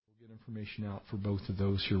information out for both of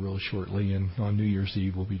those here real shortly, and on New Year's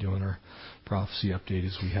Eve we'll be doing our prophecy update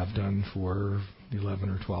as we have done for 11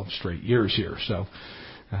 or 12 straight years here. So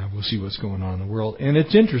we'll see what's going on in the world. And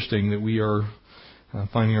it's interesting that we are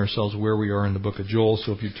finding ourselves where we are in the book of Joel.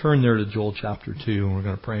 So if you turn there to Joel chapter 2, and we're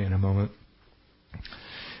going to pray in a moment.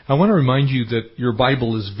 I want to remind you that your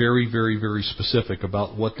Bible is very, very, very specific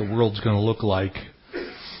about what the world's going to look like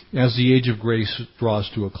as the age of grace draws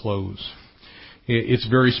to a close. It's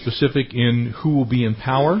very specific in who will be in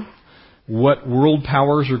power, what world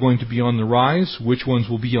powers are going to be on the rise, which ones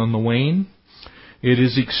will be on the wane. It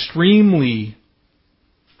is extremely,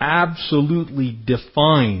 absolutely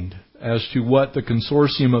defined as to what the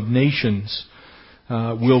consortium of nations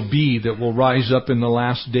will be that will rise up in the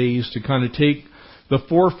last days to kind of take the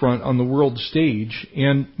forefront on the world stage.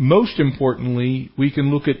 And most importantly, we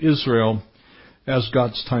can look at Israel as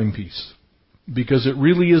God's timepiece, because it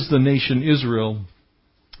really is the nation Israel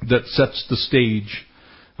that sets the stage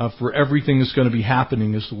for everything that's going to be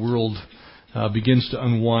happening as the world begins to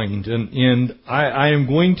unwind. And I am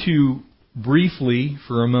going to briefly,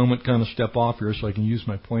 for a moment, kind of step off here so I can use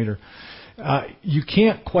my pointer. You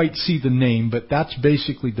can't quite see the name, but that's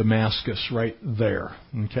basically Damascus right there.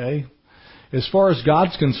 Okay? As far as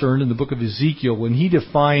God's concerned, in the book of Ezekiel, when He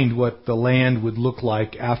defined what the land would look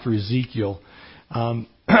like after Ezekiel,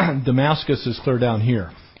 Damascus is clear down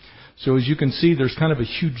here. So as you can see, there's kind of a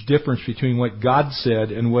huge difference between what God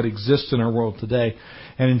said and what exists in our world today.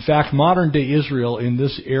 And in fact, modern day Israel in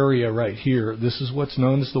this area right here, this is what's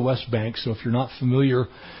known as the West Bank. So if you're not familiar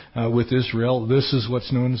with Israel, this is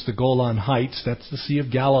what's known as the Golan Heights. That's the Sea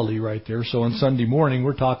of Galilee right there. So on Sunday morning,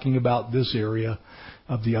 we're talking about this area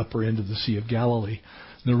of the upper end of the Sea of Galilee.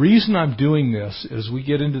 The reason I'm doing this as we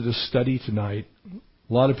get into this study tonight,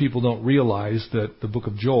 a lot of people don't realize that the book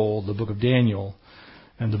of Joel, the book of Daniel,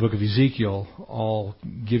 and the book of Ezekiel all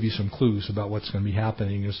give you some clues about what's going to be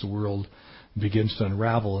happening as the world begins to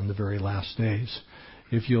unravel in the very last days.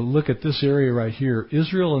 If you look at this area right here,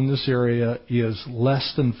 Israel in this area is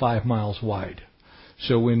less than 5 miles wide.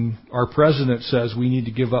 So when our president says we need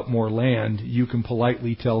to give up more land, you can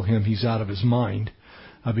politely tell him he's out of his mind,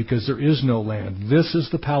 because there is no land. This is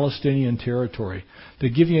the Palestinian territory. To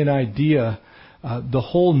give you an idea, the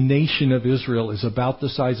whole nation of Israel is about the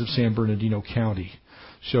size of San Bernardino County.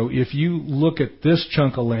 So if you look at this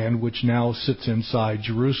chunk of land, which now sits inside,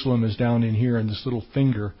 Jerusalem is down in here in this little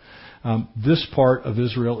finger. This part of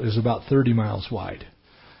Israel is about 30 miles wide.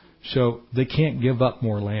 So they can't give up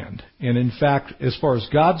more land. And in fact, as far as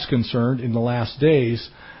God's concerned, in the last days,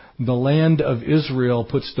 the land of Israel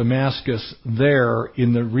puts Damascus there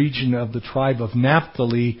in the region of the tribe of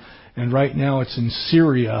Naphtali, and right now it's in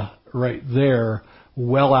Syria, right there,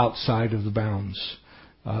 well outside of the bounds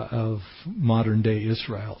of modern day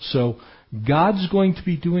Israel. So God's going to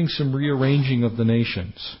be doing some rearranging of the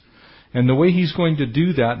nations. And the way He's going to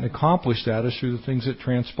do that and accomplish that is through the things that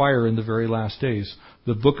transpire in the very last days.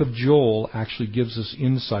 The book of Joel actually gives us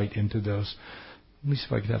insight into those. Let me see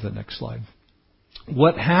if I can have that next slide.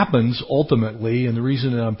 What happens ultimately, and the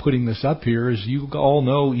reason that I'm putting this up here is you all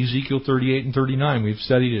know Ezekiel 38 and 39. We've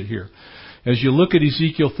studied it here. As you look at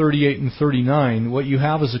Ezekiel 38 and 39, what you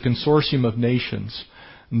have is a consortium of nations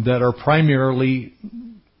that are primarily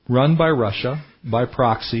run by Russia, by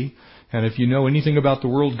proxy. And if you know anything about the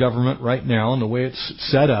world government right now and the way it's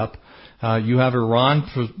set up, you have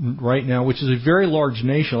Iran right now, which is a very large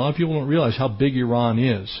nation. A lot of people don't realize how big Iran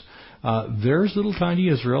is. There's little tiny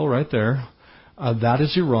Israel right there. That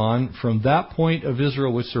is Iran. From that point of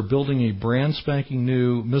Israel, which they're building a brand spanking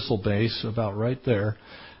new missile base about right there,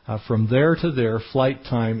 from there to there, flight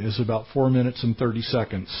time is about 4 minutes and 30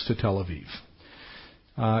 seconds to Tel Aviv.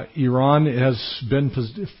 Iran has been,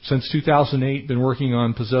 since 2008, been working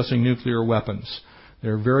on possessing nuclear weapons.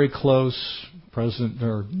 They're very close.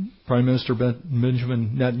 Prime Minister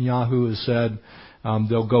Benjamin Netanyahu has said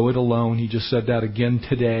they'll go it alone. He just said that again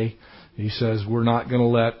today. He says we're not going to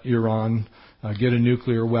let Iran get a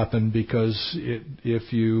nuclear weapon because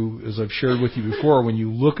if you, as I've shared with you before, when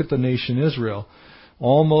you look at the nation Israel,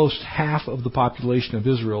 almost half of the population of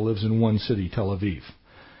Israel lives in one city, Tel Aviv.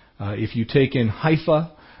 If you take in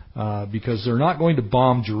Haifa, because they're not going to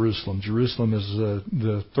bomb Jerusalem. Jerusalem is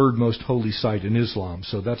the third most holy site in Islam,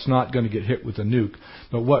 so that's not going to get hit with a nuke.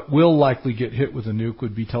 But what will likely get hit with a nuke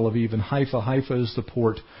would be Tel Aviv and Haifa. Haifa is the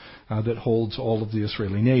port that holds all of the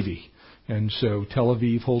Israeli Navy. And so Tel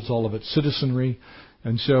Aviv holds all of its citizenry.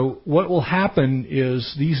 And so what will happen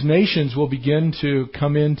is these nations will begin to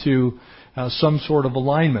come into some sort of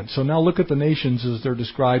alignment. So now look at the nations as they're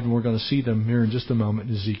described, and we're going to see them here in just a moment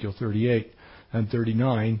in Ezekiel 38 and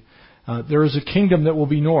 39. There is a kingdom that will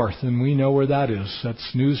be north, and we know where that is.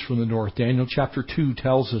 That's news from the north. Daniel chapter 2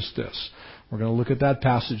 tells us this. We're going to look at that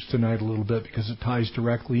passage tonight a little bit because it ties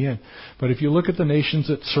directly in. But if you look at the nations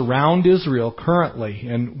that surround Israel currently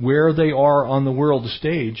and where they are on the world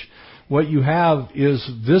stage, what you have is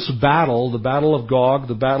this battle, the battle of Gog,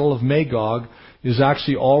 the battle of Magog, is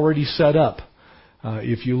actually already set up.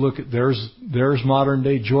 If you look at, there's modern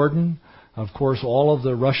day Jordan. Of course, all of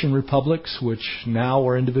the Russian republics, which now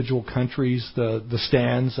are individual countries, the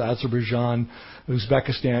stands, Azerbaijan,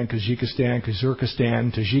 Uzbekistan, Kyrgyzstan,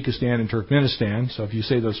 Tajikistan, and Turkmenistan. So if you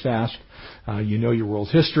say those fast, you know your world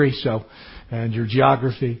history, and your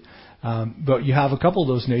geography. But you have a couple of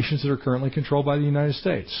those nations that are currently controlled by the United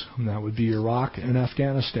States, and that would be Iraq and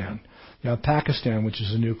Afghanistan. You have Pakistan, which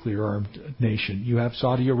is a nuclear-armed nation. You have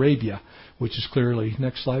Saudi Arabia, which is clearly...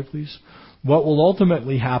 Next slide, please. What will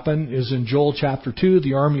ultimately happen is in Joel chapter 2,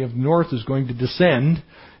 the army of the north is going to descend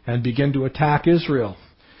and begin to attack Israel.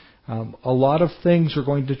 A lot of things are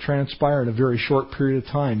going to transpire in a very short period of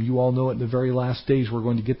time. You all know it in the very last days. We're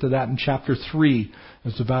going to get to that in chapter 3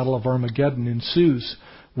 as the Battle of Armageddon ensues.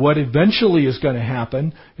 What eventually is going to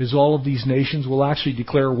happen is all of these nations will actually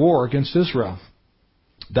declare war against Israel.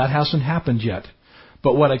 That hasn't happened yet.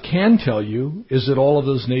 But what I can tell you is that all of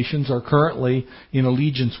those nations are currently in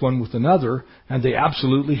allegiance one with another, and they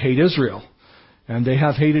absolutely hate Israel. And they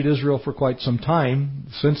have hated Israel for quite some time.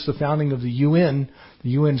 Since the founding of the UN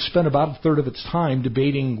spent about a third of its time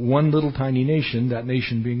debating one little tiny nation, that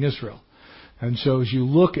nation being Israel. And so as you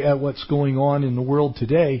look at what's going on in the world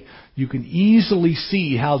today, you can easily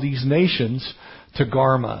see how these nations,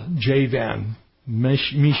 Togarmah, Javan,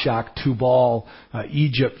 Meshach, Tubal,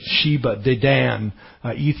 Egypt, Sheba, Dedan,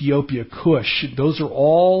 Ethiopia, Cush. Those are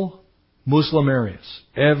all Muslim areas.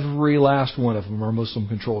 Every last one of them are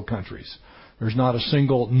Muslim-controlled countries. There's not a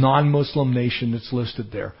single non-Muslim nation that's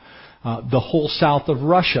listed there. The whole south of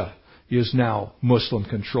Russia is now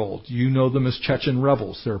Muslim-controlled. You know them as Chechen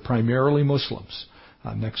rebels. They're primarily Muslims.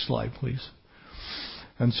 Next slide, please.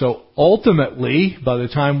 And so ultimately, by the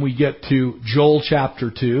time we get to Joel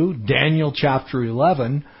chapter 2, Daniel chapter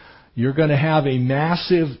 11, you're going to have a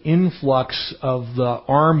massive influx of the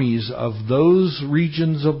armies of those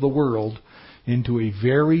regions of the world into a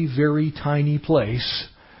very, very tiny place.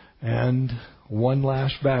 And one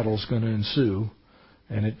last battle is going to ensue.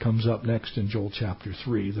 And it comes up next in Joel chapter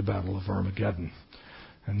 3, the Battle of Armageddon.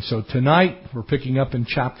 And so tonight, we're picking up in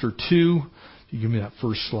chapter 2. You give me that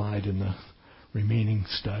first slide in the remaining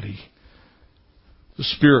study. The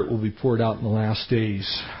Spirit will be poured out in the last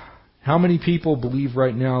days. How many people believe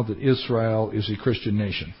right now that Israel is a Christian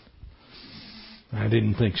nation? I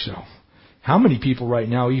didn't think so. How many people right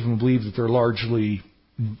now even believe that they're largely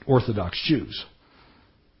Orthodox Jews?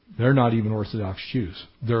 They're not even Orthodox Jews.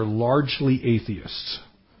 They're largely atheists.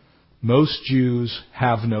 Most Jews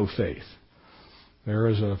have no faith. There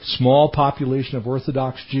is a small population of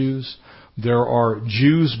Orthodox Jews. There are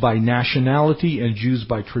Jews by nationality and Jews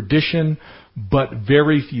by tradition, but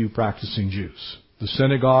very few practicing Jews. The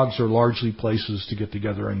synagogues are largely places to get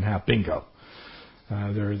together and have bingo.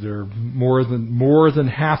 They're more than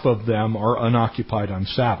half of them are unoccupied on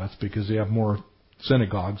Sabbath because they have more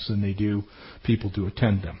synagogues than they do people to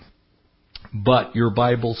attend them. But your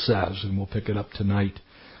Bible says, and we'll pick it up tonight,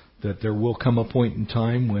 that there will come a point in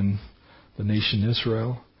time when the nation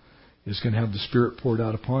Israel is going to have the Spirit poured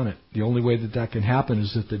out upon it. The only way that that can happen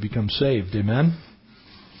is that they become saved. Amen?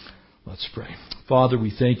 Let's pray. Father,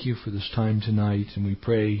 we thank you for this time tonight, and we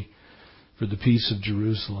pray for the peace of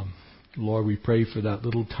Jerusalem. Lord, we pray for that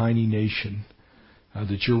little tiny nation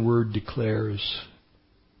that your word declares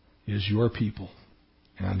is your people,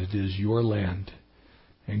 and it is your land.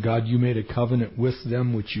 And God, you made a covenant with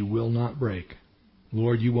them which you will not break.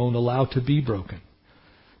 Lord, you won't allow to be broken.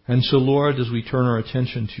 And so, Lord, as we turn our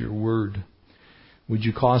attention to your word, would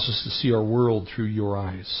you cause us to see our world through your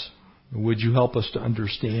eyes? Would you help us to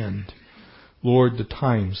understand, Lord, the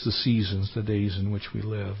times, the seasons, the days in which we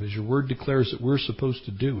live, as your word declares that we're supposed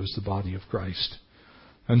to do as the body of Christ.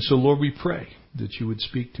 And so, Lord, we pray that you would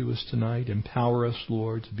speak to us tonight. Empower us,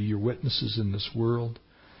 Lord, to be your witnesses in this world.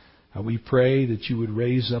 We pray that you would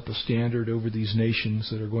raise up a standard over these nations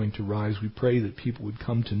that are going to rise. We pray that people would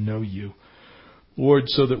come to know you, Lord,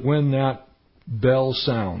 so that when that bell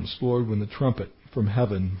sounds, Lord, when the trumpet from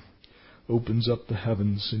heaven opens up the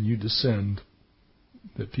heavens and you descend,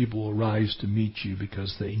 that people will rise to meet you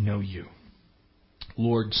because they know you.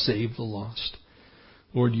 Lord, save the lost.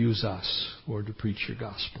 Lord, use us, Lord, to preach your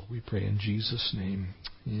gospel. We pray in Jesus' name.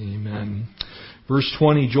 Amen. Verse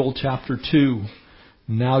 20, Joel chapter 2.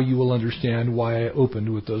 Now you will understand why I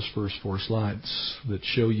opened with those first 4 slides that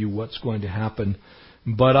show you what's going to happen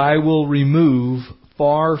but I will remove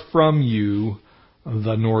far from you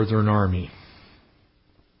the northern army.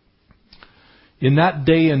 In that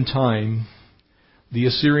day and time, the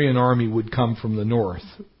Assyrian army would come from the north,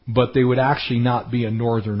 but they would actually not be a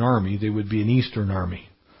northern army, they would be an eastern army.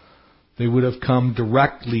 They would have come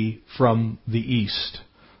directly from the east.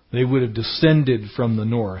 They would have descended from the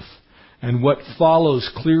north. And what follows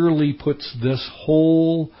clearly puts this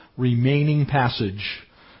whole remaining passage,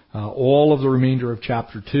 all of the remainder of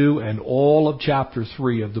chapter 2 and all of chapter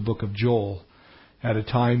 3 of the book of Joel, at a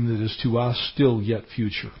time that is to us still yet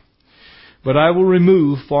future. But I will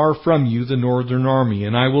remove far from you the northern army,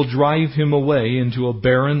 and I will drive him away into a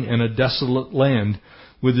barren and a desolate land,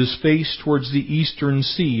 with his face towards the eastern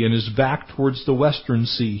sea, and his back towards the western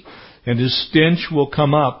sea. And his stench will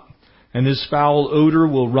come up, and his foul odor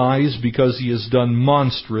will rise, because he has done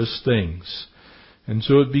monstrous things. And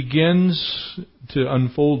so it begins to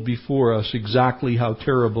unfold before us exactly how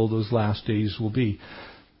terrible those last days will be.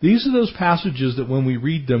 These are those passages that when we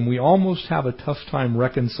read them, we almost have a tough time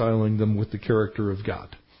reconciling them with the character of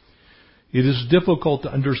God. It is difficult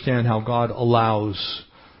to understand how God allows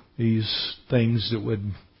these things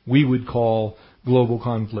that we would call global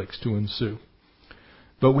conflicts to ensue.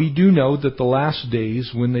 But we do know that the last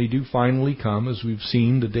days, when they do finally come, as we've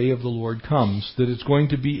seen, the day of the Lord comes, that it's going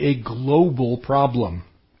to be a global problem.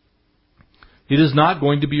 It is not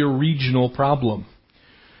going to be a regional problem.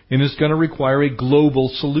 And it's going to require a global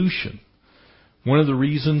solution. One of the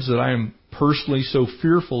reasons that I am personally so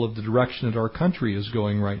fearful of the direction that our country is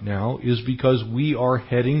going right now is because we are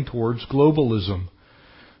heading towards globalism.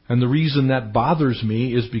 And the reason that bothers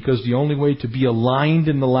me is because the only way to be aligned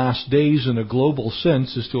in the last days in a global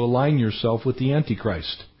sense is to align yourself with the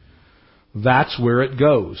Antichrist. That's where it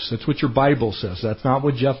goes. That's what your Bible says. That's not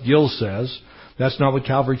what Jeff Gill says. That's not what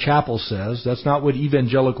Calvary Chapel says. That's not what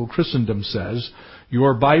evangelical Christendom says.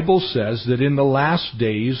 Your Bible says that in the last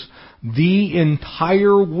days, the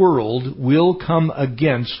entire world will come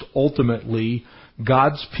against, ultimately,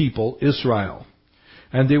 God's people, Israel.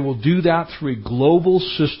 And they will do that through a global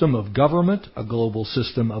system of government, a global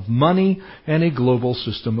system of money, and a global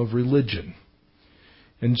system of religion.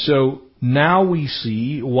 And so now we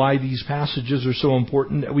see why these passages are so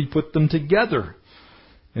important that we put them together.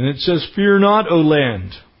 And it says, "Fear not, O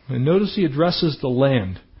land." And notice he addresses the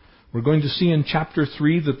land. We're going to see in chapter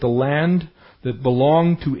 3 that the land that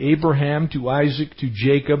belonged to Abraham, to Isaac, to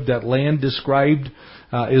Jacob, that land described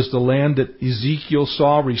is the land that Ezekiel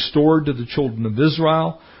saw restored to the children of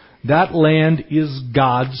Israel. That land is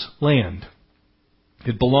God's land.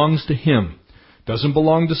 It belongs to Him. It doesn't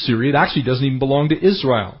belong to Syria. It actually doesn't even belong to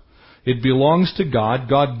Israel. It belongs to God.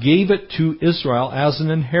 God gave it to Israel as an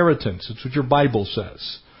inheritance. That's what your Bible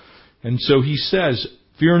says. And so He says,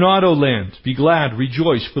 "Fear not, O land, be glad,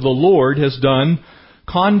 rejoice, for the Lord has done,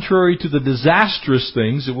 contrary to the disastrous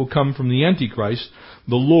things that will come from the Antichrist,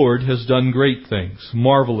 the Lord has done great things,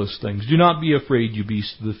 marvelous things. Do not be afraid, you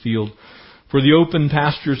beasts of the field, for the open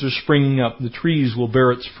pastures are springing up. The trees will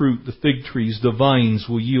bear its fruit, the fig trees, the vines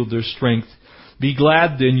will yield their strength. Be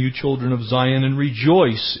glad then, you children of Zion, and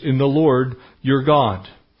rejoice in the Lord your God.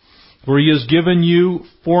 For He has given you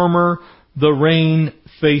the rain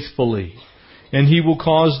faithfully. And He will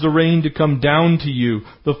cause the rain to come down to you,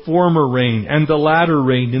 the former rain and the latter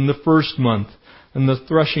rain in the first month. And the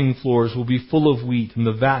threshing floors will be full of wheat, and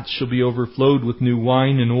the vats shall be overflowed with new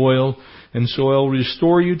wine and oil. And so I will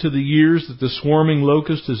restore you to the years that the swarming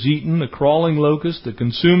locust has eaten, the crawling locust, the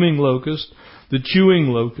consuming locust, the chewing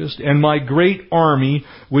locust, and my great army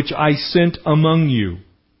which I sent among you."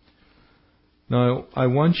 Now, I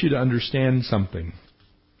want you to understand something.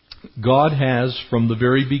 God has, from the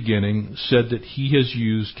very beginning, said that He has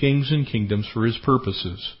used kings and kingdoms for His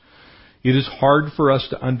purposes. It is hard for us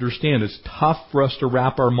to understand. It's tough for us to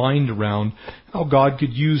wrap our mind around how God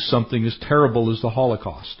could use something as terrible as the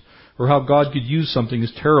Holocaust, or how God could use something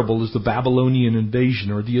as terrible as the Babylonian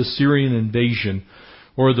invasion, or the Assyrian invasion,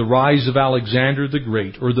 or the rise of Alexander the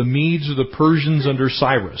Great, or the Medes or the Persians under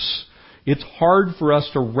Cyrus. It's hard for us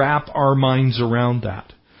to wrap our minds around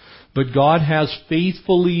that. But God has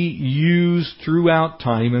faithfully used throughout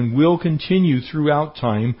time, and will continue throughout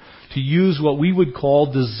time, to use what we would call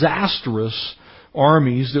disastrous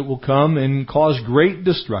armies that will come and cause great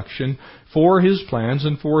destruction for His plans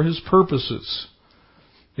and for His purposes.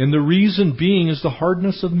 And the reason being is the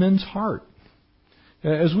hardness of men's heart.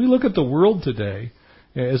 As we look at the world today,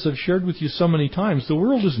 as I've shared with you so many times, the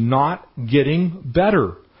world is not getting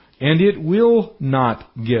better. And it will not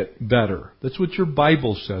get better. That's what your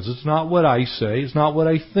Bible says. It's not what I say. It's not what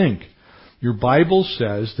I think. Your Bible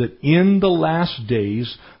says that in the last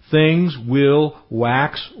days, things will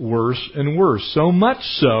wax worse and worse. So much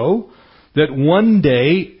so that one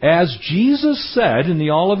day, as Jesus said in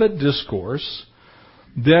the Olivet Discourse,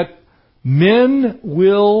 that men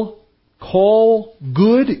will call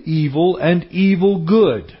good evil and evil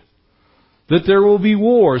good. That there will be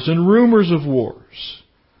wars and rumors of wars.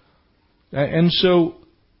 And so,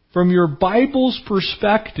 from your Bible's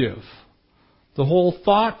perspective, the whole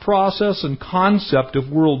thought process and concept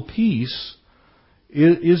of world peace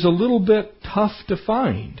is a little bit tough to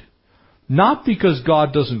find. Not because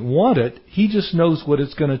God doesn't want it, He just knows what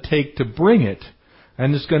it's going to take to bring it.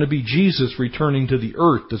 And it's going to be Jesus returning to the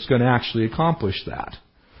earth that's going to actually accomplish that.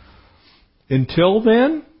 Until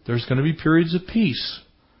then, there's going to be periods of peace,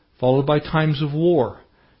 followed by times of war.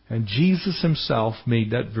 And Jesus Himself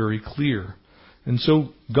made that very clear. And so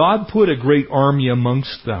God put a great army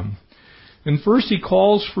amongst them. And first He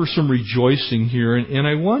calls for some rejoicing here. And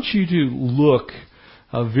I want you to look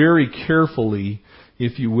very carefully,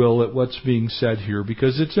 if you will, at what's being said here.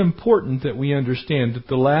 Because it's important that we understand that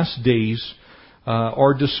the last days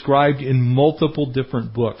are described in multiple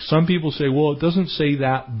different books. Some people say, well, it doesn't say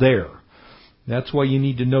that there. That's why you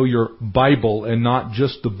need to know your Bible and not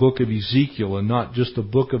just the book of Ezekiel and not just the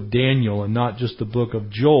book of Daniel and not just the book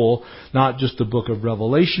of Joel, not just the book of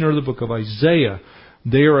Revelation or the book of Isaiah.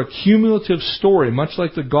 They are a cumulative story, much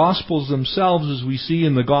like the Gospels themselves, as we see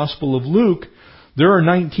in the Gospel of Luke. There are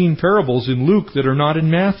 19 parables in Luke that are not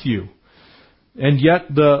in Matthew. And yet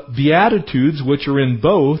the Beatitudes, which are in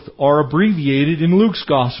both, are abbreviated in Luke's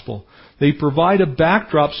Gospel. They provide a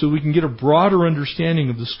backdrop so we can get a broader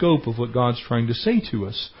understanding of the scope of what God's trying to say to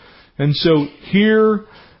us. And so here,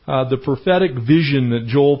 the prophetic vision that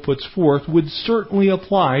Joel puts forth would certainly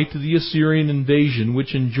apply to the Assyrian invasion,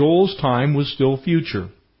 which in Joel's time was still future.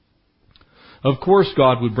 Of course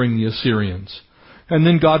God would bring the Assyrians. And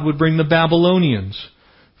then God would bring the Babylonians,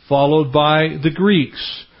 followed by the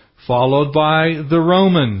Greeks, followed by the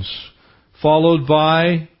Romans, followed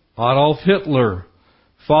by Adolf Hitler,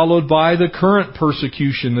 followed by the current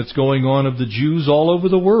persecution that's going on of the Jews all over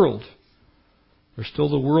the world. They're still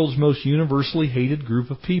the world's most universally hated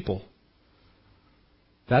group of people.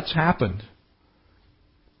 That's happened.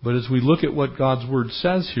 But as we look at what God's Word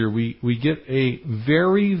says here, we get a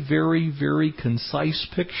very, very, very concise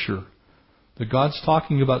picture that God's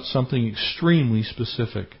talking about something extremely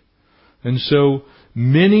specific. And so,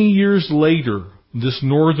 many years later, this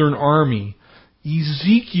northern army,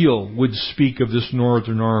 Ezekiel would speak of this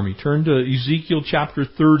northern army. Turn to Ezekiel chapter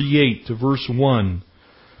 38 to verse 1.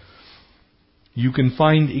 You can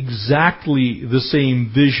find exactly the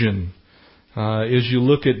same vision as you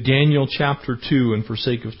look at Daniel chapter 2. And for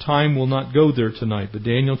sake of time, we'll not go there tonight. But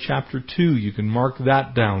Daniel chapter 2, you can mark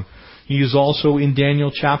that down. He is also in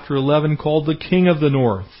Daniel chapter 11 called the King of the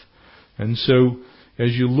North. And so,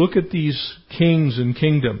 as you look at these kings and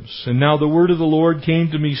kingdoms, and now the word of the Lord came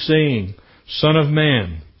to me saying, Son of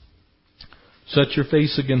man, set your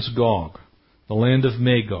face against Gog, the land of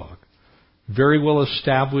Magog. Very well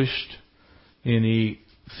established in a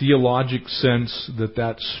theologic sense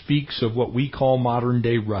that speaks of what we call modern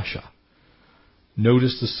day Russia.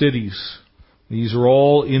 Notice the cities. These are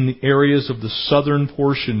all in the areas of the southern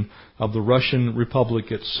portion of the Russian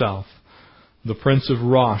Republic itself. The prince of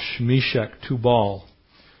Rosh, Meshech, Tubal.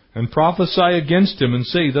 And prophesy against him and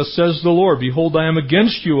say, Thus says the Lord, Behold, I am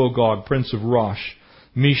against you, O Gog, prince of Rosh,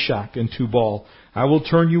 Meshech, and Tubal. I will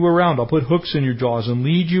turn you around. I'll put hooks in your jaws and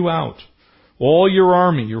lead you out. All your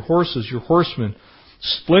army, your horses, your horsemen,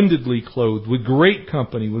 splendidly clothed, with great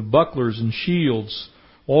company, with bucklers and shields,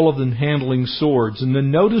 all of them handling swords. And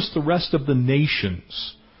then notice the rest of the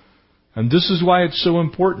nations. And this is why it's so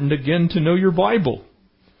important, again, to know your Bible.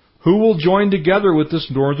 Who will join together with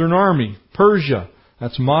this northern army? Persia.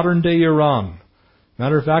 That's modern-day Iran.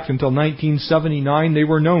 Matter of fact, until 1979, they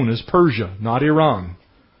were known as Persia, not Iran.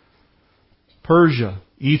 Persia,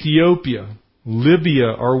 Ethiopia, Libya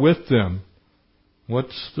are with them.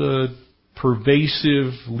 What's the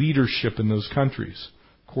pervasive leadership in those countries?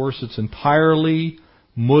 Of course, it's entirely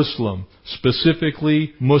Muslim,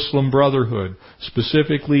 specifically Muslim Brotherhood,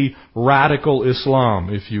 specifically radical Islam,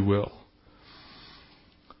 if you will.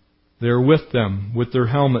 They're with them, with their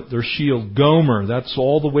helmet, their shield. Gomer, that's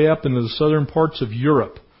all the way up into the southern parts of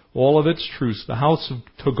Europe. All of its troops. The house of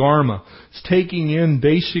Togarmah. It's taking in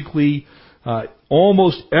basically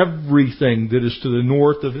almost everything that is to the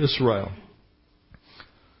north of Israel.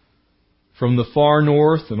 From the far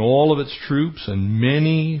north and all of its troops, and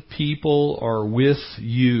many people are with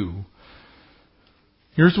you.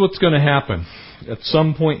 Here's what's going to happen at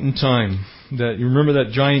some point in time. That you remember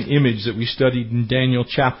that giant image that we studied in Daniel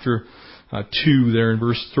chapter 2 there in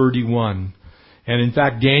verse 31. And in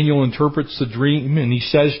fact, Daniel interprets the dream, and he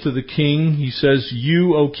says to the king, he says,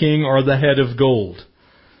 "You, O king, are the head of gold."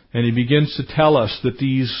 And he begins to tell us that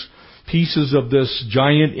these pieces of this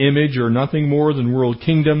giant image are nothing more than world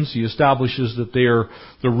kingdoms. He establishes that they are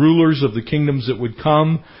the rulers of the kingdoms that would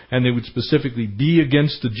come, and they would specifically be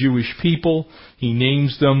against the Jewish people. He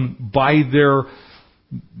names them by their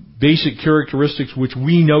basic characteristics, which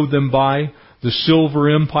we know them by. The Silver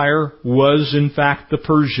Empire was, in fact, the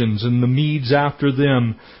Persians and the Medes after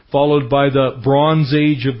them, followed by the Bronze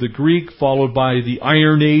Age of the Greek, followed by the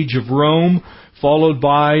Iron Age of Rome, followed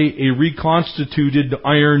by a reconstituted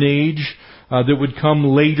Iron Age that would come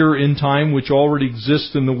later in time, which already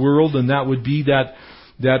exists in the world, and that would be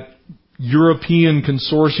that European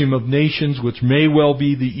consortium of nations, which may well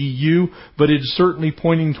be the EU, but it's certainly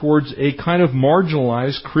pointing towards a kind of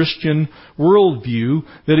marginalized Christian worldview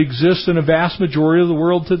that exists in a vast majority of the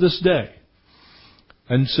world to this day.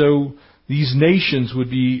 And so these nations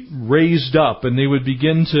would be raised up, and they would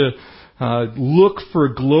begin to look for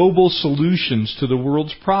global solutions to the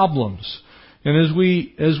world's problems. And as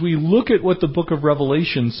we look at what the book of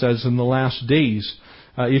Revelation says in the last days,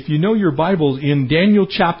 if you know your Bible, in Daniel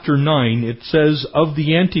chapter 9, it says of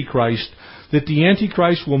the Antichrist that the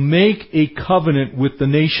Antichrist will make a covenant with the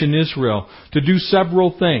nation Israel to do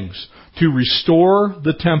several things: to restore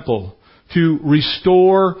the temple, to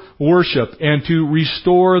restore worship, and to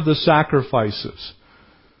restore the sacrifices.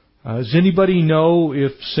 Does anybody know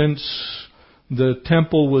if since the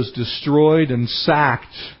temple was destroyed and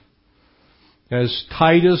sacked, as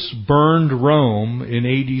Titus burned Rome in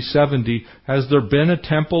AD 70, has there been a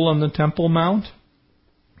temple on the Temple Mount?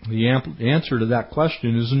 The answer to that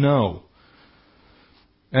question is no.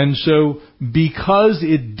 And so, because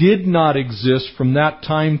it did not exist from that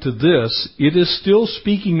time to this, it is still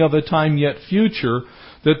speaking of a time yet future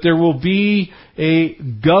that there will be a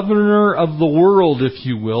governor of the world, if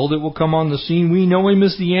you will, that will come on the scene. We know him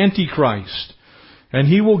as the Antichrist. And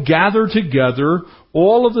he will gather together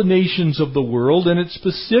all of the nations of the world, and it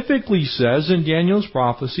specifically says in Daniel's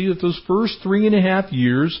prophecy that those first 3.5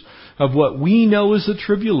 years of what we know as the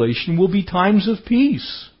tribulation will be times of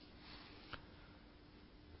peace.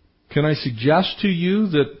 Can I suggest to you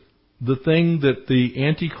that the thing that the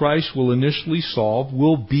Antichrist will initially solve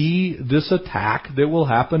will be this attack that will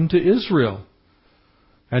happen to Israel?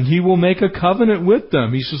 And he will make a covenant with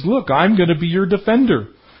them. He says, look, I'm going to be your defender.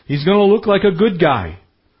 He's going to look like a good guy.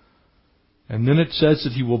 And then it says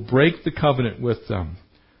that he will break the covenant with them.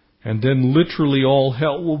 And then literally all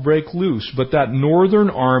hell will break loose. But that northern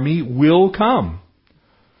army will come.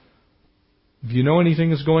 If you know anything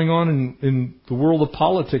that's going on in the world of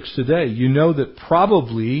politics today, you know that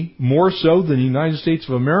probably more so than the United States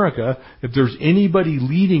of America, if there's anybody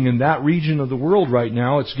leading in that region of the world right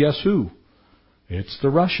now, it's guess who? It's the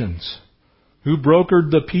Russians. Who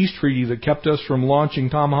brokered the peace treaty that kept us from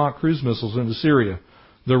launching Tomahawk cruise missiles into Syria?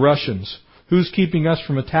 The Russians. Who's keeping us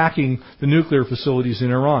from attacking the nuclear facilities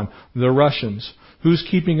in Iran? The Russians. Who's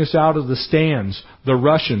keeping us out of the stands? The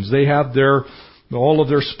Russians. They have all of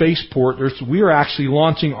their spaceport. We are actually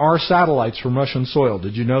launching our satellites from Russian soil.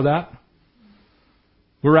 Did you know that?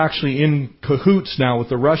 We're actually in cahoots now with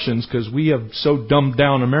the Russians because we have so dumbed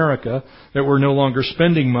down America that we're no longer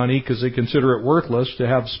spending money because they consider it worthless to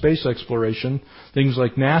have space exploration. Things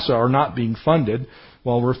like NASA are not being funded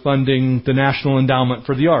while we're funding the National Endowment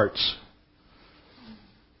for the Arts.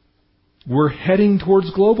 We're heading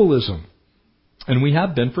towards globalism, and we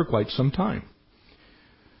have been for quite some time.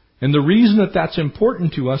 And the reason that that's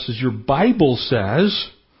important to us is your Bible says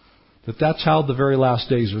that that's how the very last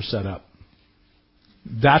days are set up.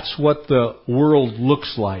 That's what the world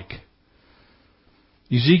looks like.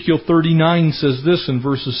 Ezekiel 39 says this in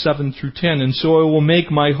verses 7 through 10, "And so I will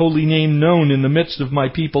make my holy name known in the midst of my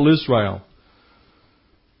people Israel."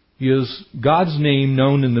 Is God's name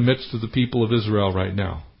known in the midst of the people of Israel right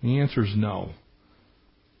now? The answer is no.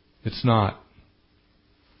 It's not.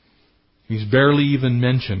 He's barely even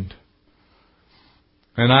mentioned.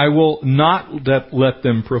 "And I will not let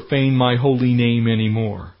them profane my holy name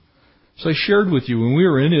anymore." So I shared with you when we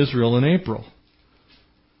were in Israel in April.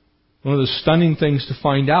 One of the stunning things to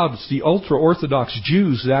find out is the ultra-Orthodox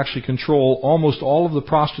Jews that actually control almost all of the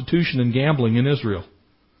prostitution and gambling in Israel.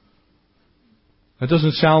 That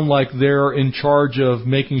doesn't sound like they're in charge of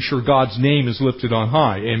making sure God's name is lifted on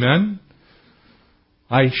high. Amen?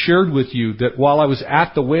 I shared with you that while I was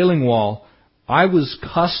at the Wailing Wall, I was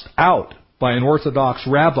cussed out by an Orthodox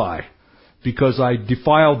rabbi because I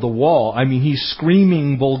defiled the wall. I mean, he's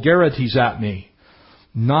screaming vulgarities at me.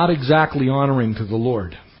 Not exactly honoring to the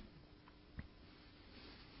Lord.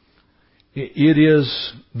 It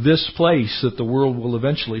is this place that the world will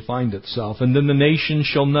eventually find itself. And then the nation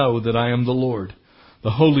shall know that I am the Lord,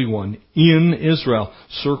 the Holy One, in Israel.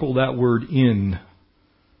 Circle that word in.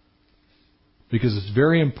 Because it's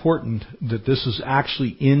very important that this is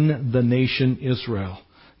actually in the nation Israel.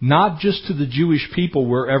 Not just to the Jewish people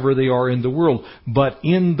wherever they are in the world, but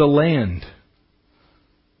in the land.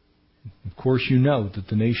 Of course, you know that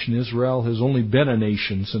the nation Israel has only been a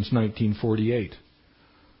nation since 1948.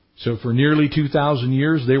 So for nearly 2,000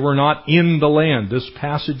 years, they were not in the land. This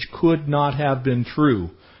passage could not have been true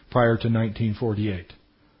prior to 1948.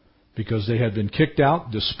 Because they had been kicked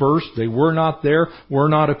out, dispersed, they were not there, were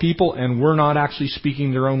not a people, and were not actually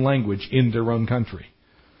speaking their own language in their own country.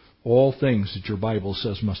 All things that your Bible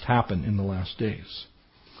says must happen in the last days.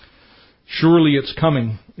 Surely it's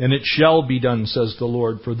coming, and it shall be done, says the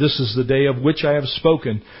Lord, for this is the day of which I have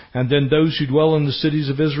spoken. And then those who dwell in the cities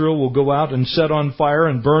of Israel will go out and set on fire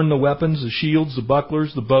and burn the weapons, the shields, the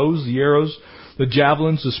bucklers, the bows, the arrows, the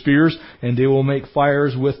javelins, the spears, and they will make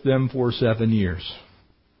fires with them for 7 years.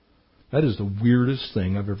 That is the weirdest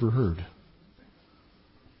thing I've ever heard.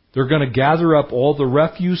 They're going to gather up all the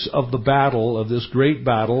refuse of the battle, of this great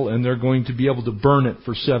battle, and they're going to be able to burn it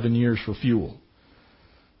for 7 years for fuel.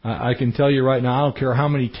 I can tell you right now, I don't care how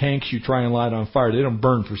many tanks you try and light on fire, they don't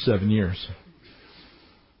burn for 7 years.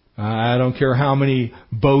 I don't care how many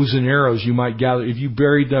bows and arrows you might gather. If you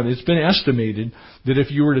buried them, it's been estimated that if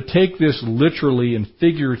you were to take this literally and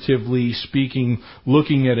figuratively speaking,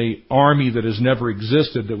 looking at an army that has never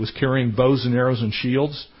existed that was carrying bows and arrows and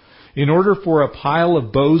shields, in order for a pile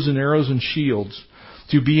of bows and arrows and shields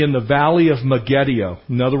to be in the valley of Megiddo,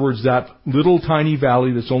 in other words, that little tiny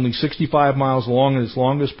valley that's only 65 miles long at its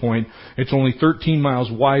longest point, it's only 13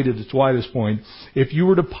 miles wide at its widest point, if you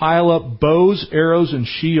were to pile up bows, arrows, and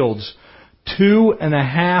shields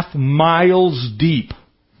 2.5 miles deep,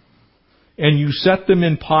 and you set them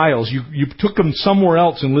in piles, you took them somewhere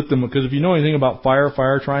else and lit them, because if you know anything about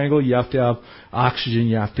fire triangle, you have to have oxygen,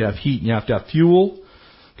 you have to have heat, and you have to have fuel.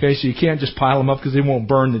 Okay, so you can't just pile them up because they won't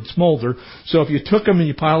burn, they'd smolder. So if you took them and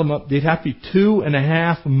you pile them up, they'd have to be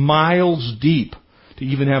 2.5 miles deep to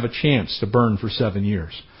even have a chance to burn for 7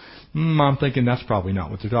 years. I'm thinking that's probably not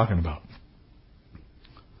what they're talking about.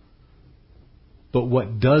 But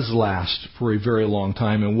what does last for a very long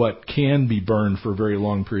time and what can be burned for very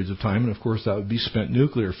long periods of time, and of course that would be spent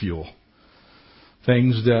nuclear fuel.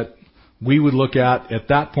 Things that we would look at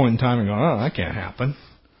that point in time and go, oh, that can't happen.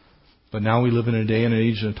 But now we live in a day and an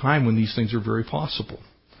age and a time when these things are very possible.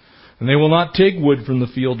 And they will not take wood from the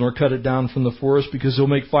field nor cut it down from the forest, because they'll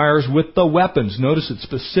make fires with the weapons. Notice it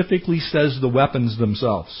specifically says the weapons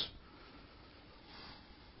themselves.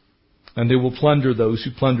 And they will plunder those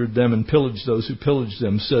who plundered them and pillage those who pillaged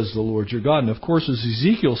them, says the Lord your God. And of course, as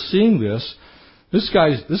Ezekiel's seeing this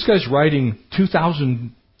guy's writing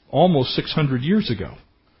 2,000, almost 600 years ago.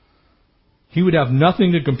 He would have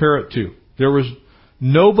nothing to compare it to. There was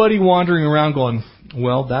nobody wandering around going,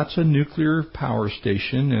 well, that's a nuclear power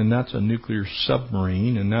station, and that's a nuclear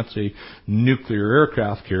submarine, and that's a nuclear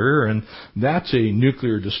aircraft carrier, and that's a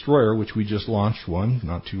nuclear destroyer, which we just launched one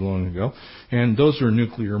not too long ago. And those are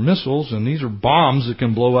nuclear missiles, and these are bombs that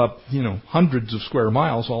can blow up, hundreds of square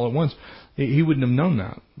miles all at once. He wouldn't have known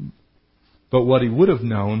that. But what he would have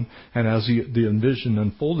known, and as the vision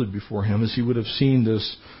unfolded before him, is he would have seen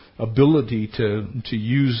this ability to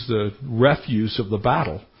use the refuse of the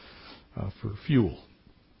battle for fuel.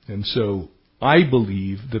 And so I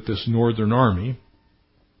believe that this northern army,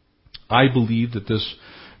 I believe that this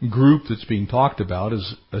group that's being talked about,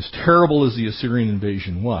 is as terrible as the Assyrian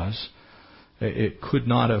invasion was, it could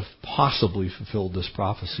not have possibly fulfilled this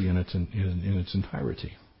prophecy in its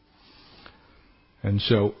entirety. And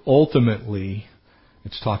so ultimately,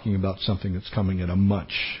 it's talking about something that's coming at a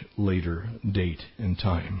much later date and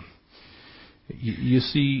time. You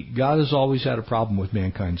see, God has always had a problem with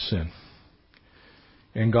mankind's sin.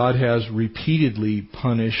 And God has repeatedly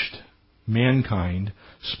punished mankind,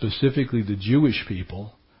 specifically the Jewish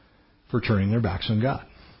people, for turning their backs on God.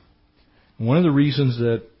 One of the reasons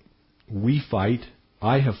that we fight,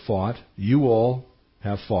 I have fought, you all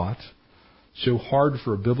have fought, so hard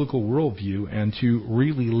for a biblical worldview and to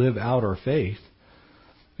really live out our faith,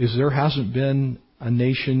 is there hasn't been a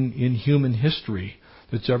nation in human history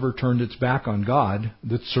that's ever turned its back on God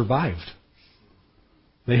that survived.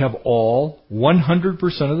 They have all, 100%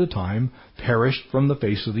 of the time, perished from the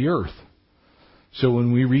face of the earth. So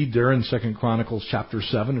when we read there in 2 Chronicles chapter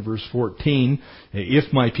 7, verse 14,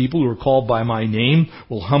 if my people who are called by my name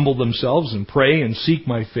will humble themselves and pray and seek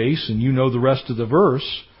my face, and you know the rest of the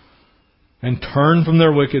verse, and turn from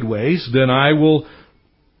their wicked ways, then I will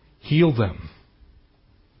heal them.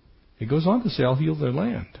 It goes on to say, I'll heal their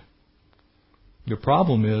land. The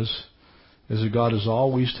problem is that God is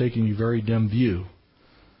always taking a very dim view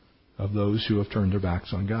of those who have turned their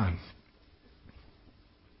backs on God.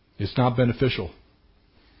 It's not beneficial.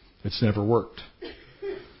 It's never worked.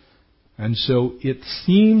 And so it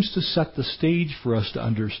seems to set the stage for us to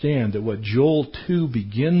understand that what Joel 2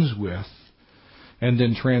 begins with and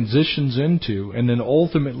then transitions into and then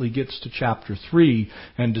ultimately gets to chapter 3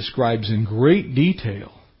 and describes in great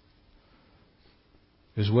detail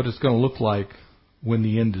is what it's going to look like when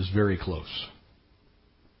the end is very close.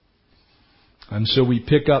 And so we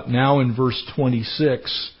pick up now in verse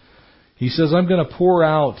 26. He says, I'm going to pour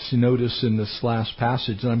out, you notice in this last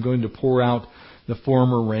passage, and I'm going to pour out the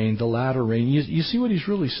former rain, the latter rain. You see what he's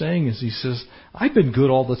really saying is he says, I've been good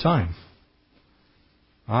all the time.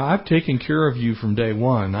 I've taken care of you from day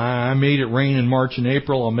one. I made it rain in March and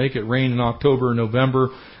April. I'll make it rain in October and November.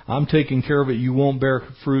 I'm taking care of it. You won't bear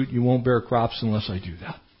fruit. You won't bear crops unless I do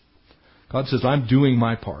that. God says, I'm doing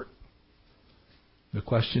my part. The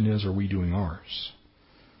question is, are we doing ours?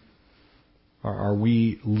 Are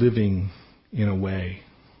we living in a way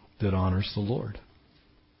that honors the Lord?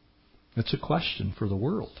 It's a question for the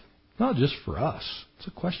world. Not just for us. It's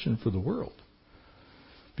a question for the world.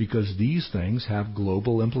 Because these things have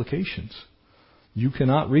global implications. You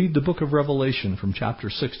cannot read the book of Revelation from chapter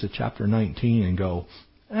 6 to chapter 19 and go,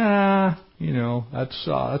 that's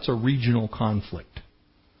a regional conflict.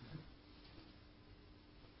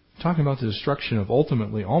 I'm talking about the destruction of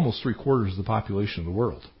ultimately almost 3/4 of the population of the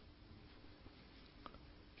world.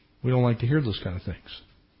 We don't like to hear those kind of things.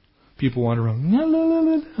 People wander around,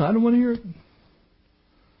 no, I don't want to hear it.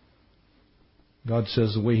 God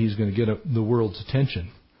says the way He's going to get the world's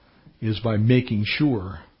attention is by making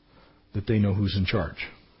sure that they know who's in charge.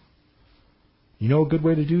 You know a good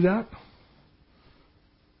way to do that?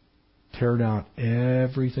 Tear down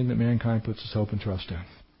everything that mankind puts its hope and trust in.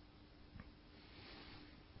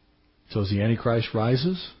 So as the Antichrist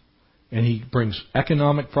rises, and he brings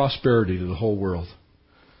economic prosperity to the whole world.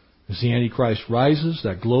 As the Antichrist rises,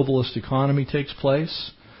 that globalist economy takes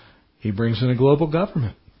place. He brings in a global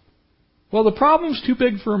government. Well, the problem's too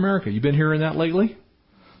big for America. You've been hearing that lately?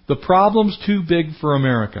 The problem's too big for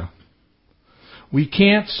America. We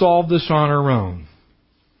can't solve this on our own.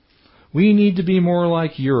 We need to be more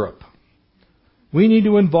like Europe. We need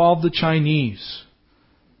to involve the Chinese.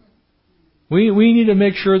 We need to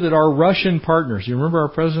make sure that our Russian partners, you remember our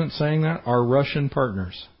president saying that? Our Russian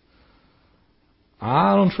partners.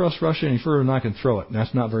 I don't trust Russia any further than I can throw it, and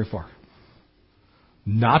that's not very far.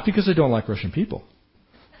 Not because I don't like Russian people,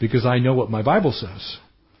 because I know what my Bible says.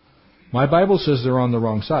 My Bible says they're on the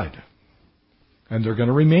wrong side, and they're going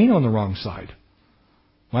to remain on the wrong side.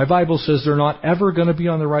 My Bible says they're not ever going to be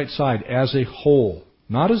on the right side as a whole,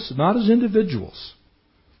 not as individuals,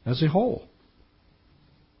 as a whole.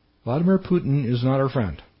 Vladimir Putin is not our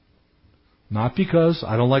friend. Not because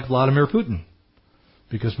I don't like Vladimir Putin.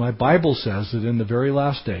 Because my Bible says that in the very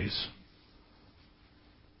last days,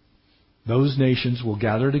 those nations will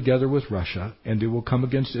gather together with Russia and they will come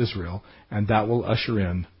against Israel, and that will usher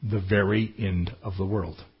in the very end of the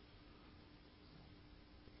world.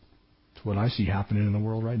 It's what I see happening in the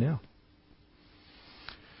world right now.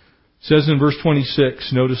 It says in verse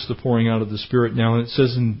 26, notice the pouring out of the Spirit now, and it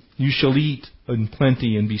says, you shall eat in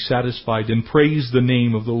plenty and be satisfied, and praise the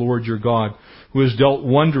name of the Lord your God, who has dealt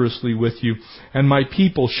wondrously with you, and my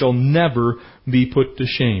people shall never be put to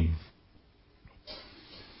shame.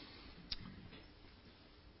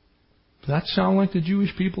 Does that sound like the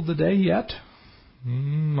Jewish people today yet?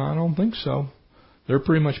 I don't think so. They're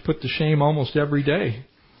pretty much put to shame almost every day.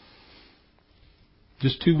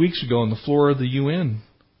 Just 2 weeks ago on the floor of the UN,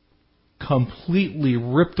 completely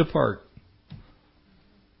ripped apart.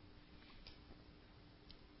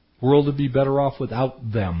 The world would be better off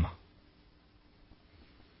without them.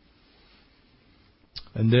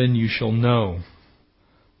 And then you shall know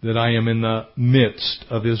that I am in the midst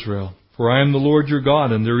of Israel. For I am the Lord your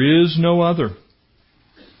God, and there is no other.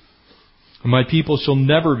 And my people shall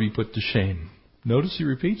never be put to shame. Notice he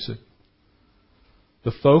repeats it.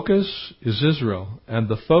 The focus is Israel, and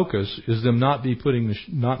the focus is them not being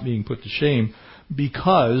put to shame,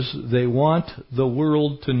 because they want the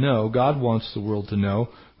world to know, God wants the world to know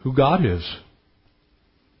who God is.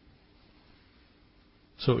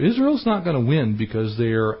 So Israel's not going to win because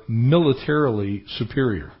they're militarily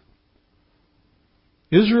superior.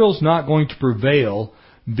 Israel's not going to prevail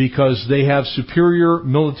because they have superior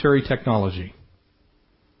military technology.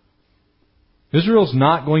 Israel's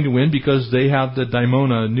not going to win because they have the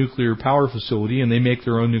Dimona nuclear power facility and they make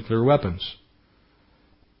their own nuclear weapons,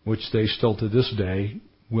 which they still to this day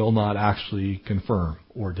will not actually confirm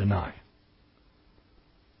or deny.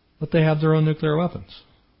 But they have their own nuclear weapons.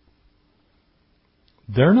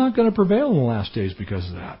 They're not going to prevail in the last days because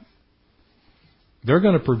of that. They're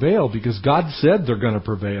going to prevail because God said they're going to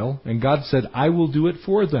prevail, and God said, I will do it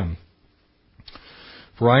for them.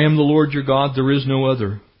 For I am the Lord your God, there is no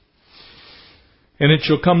other. And it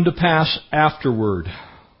shall come to pass afterward.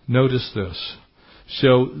 Notice this.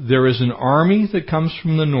 So there is an army that comes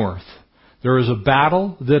from the north. There is a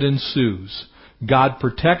battle that ensues. God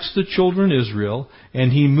protects the children of Israel,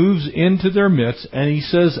 and He moves into their midst, and He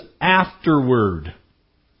says, afterward,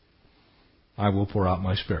 I will pour out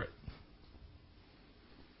my Spirit.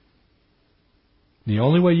 The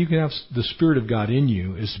only way you can have the Spirit of God in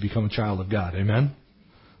you is to become a child of God. Amen?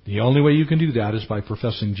 The only way you can do that is by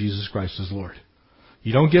professing Jesus Christ as Lord.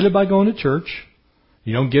 You don't get it by going to church.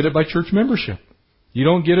 You don't get it by church membership. You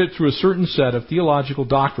don't get it through a certain set of theological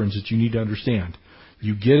doctrines that you need to understand.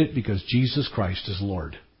 You get it because Jesus Christ is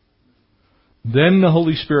Lord. Then the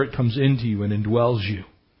Holy Spirit comes into you and indwells you.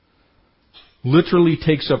 Literally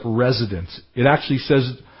takes up residence. It actually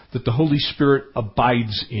says that the Holy Spirit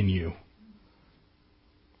abides in you.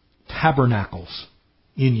 Tabernacles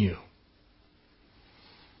in you.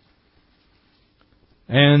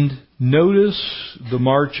 And notice the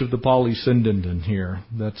march of the polysyndeton here.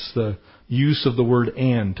 That's the use of the word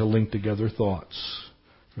and to link together thoughts.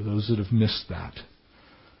 For those that have missed that.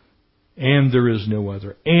 And there is no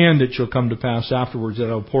other. And it shall come to pass afterwards that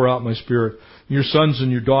I will pour out my Spirit. Your sons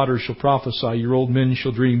and your daughters shall prophesy. Your old men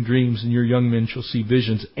shall dream dreams, and your young men shall see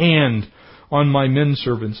visions. And on my men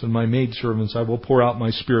servants and my maid servants I will pour out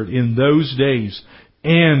my Spirit in those days.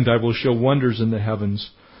 And I will show wonders in the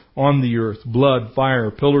heavens, on the earth, blood,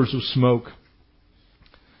 fire, pillars of smoke.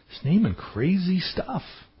 It's naming crazy stuff.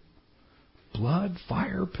 Blood,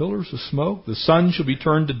 fire, pillars of smoke. The sun shall be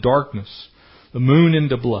turned to darkness, the moon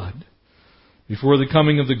into blood, before the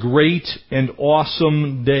coming of the great and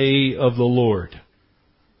awesome day of the Lord.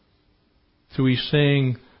 So He's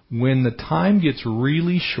saying, when the time gets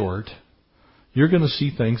really short, you're going to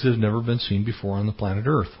see things that have never been seen before on the planet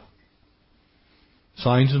Earth.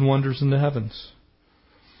 Signs and wonders in the heavens.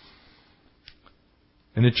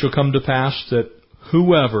 And it shall come to pass that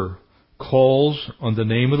whoever calls on the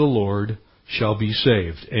name of the Lord shall be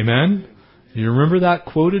saved. Amen? You remember that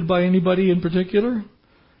quoted by anybody in particular?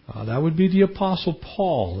 That would be the Apostle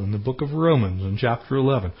Paul in the book of Romans in chapter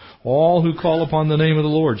 11. All who call upon the name of the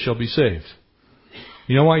Lord shall be saved.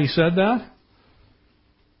 You know why he said that?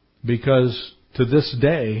 Because to this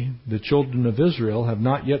day, the children of Israel have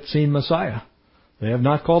not yet seen Messiah. They have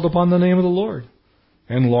not called upon the name of the Lord.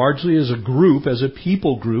 And largely as a group, as a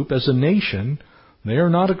people group, as a nation, they are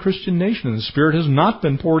not a Christian nation. And the Spirit has not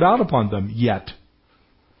been poured out upon them yet.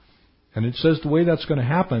 And it says the way that's going to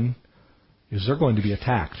happen is they're going to be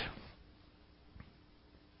attacked.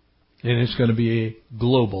 And it's going to be a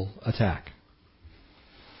global attack.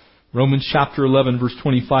 Romans chapter 11, verse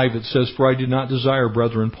 25, it says, For I did not desire,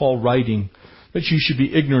 brethren, Paul writing, that you should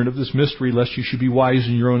be ignorant of this mystery, lest you should be wise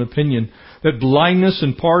in your own opinion, that blindness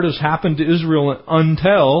in part has happened to Israel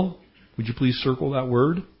until, would you please circle that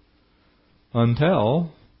word?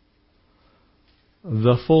 Until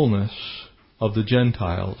the fullness of the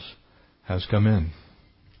Gentiles has come in.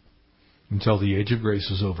 Until the age of grace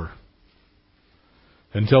is over.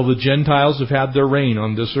 Until the Gentiles have had their reign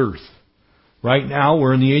on this earth. Right now,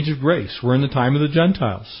 we're in the age of grace. We're in the time of the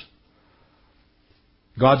Gentiles.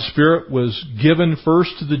 God's Spirit was given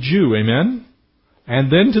first to the Jew, amen?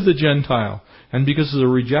 And then to the Gentile. And because of the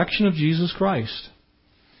rejection of Jesus Christ,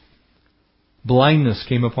 blindness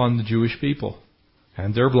came upon the Jewish people.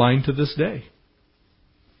 And they're blind to this day.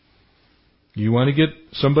 You want to get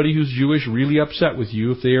somebody who's Jewish really upset with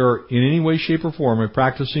you, if they are in any way, shape, or form a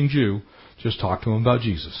practicing Jew, just talk to them about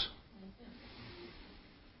Jesus.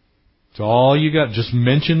 It's all you got. Just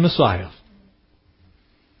mention Messiah.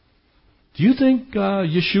 Do you think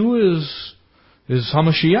Yeshua is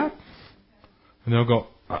Hamashiach? And they'll go,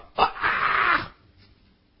 ah.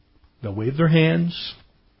 They'll wave their hands.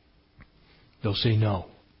 They'll say no.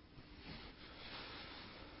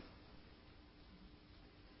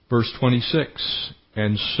 Verse 26,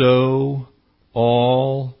 and so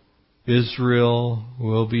all Israel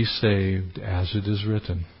will be saved, as it is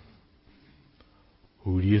written.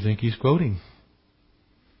 Who do you think he's quoting?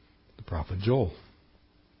 The prophet Joel.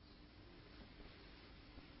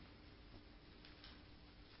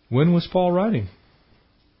 When was Paul writing?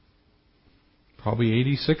 Probably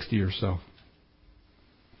 80, 60 or so.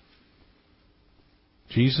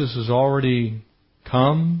 Jesus has already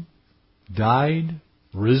come, died,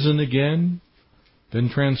 risen again, been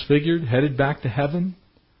transfigured, headed back to heaven.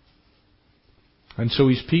 And so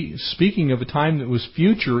he's speaking of a time that was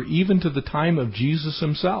future even to the time of Jesus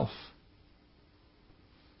himself.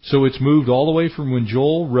 So it's moved all the way from when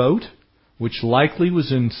Joel wrote, which likely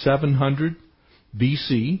was in 700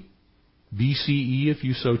 BC, BCE if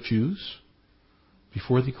you so choose,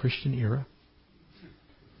 before the Christian era,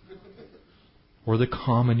 or the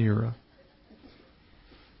Common Era.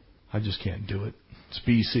 I just can't do it. It's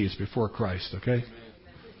BC, it's before Christ, okay?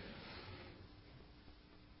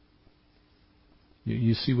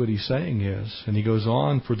 You see what he's saying is, and he goes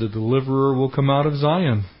on, for the deliverer will come out of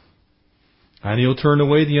Zion, and he'll turn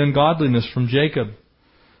away the ungodliness from Jacob.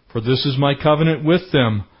 For this is my covenant with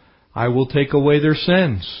them. I will take away their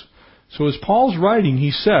sins. So as Paul's writing,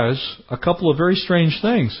 he says a couple of very strange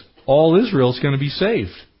things. All Israel is going to be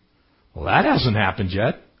saved. Well, that hasn't happened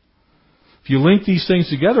yet. If you link these things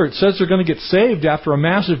together, it says they're going to get saved after a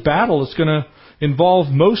massive battle that's going to involve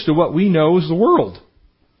most of what we know as the world.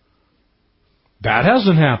 That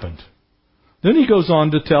hasn't happened. Then he goes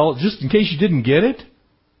on to tell, just in case you didn't get it,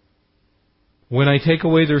 when I take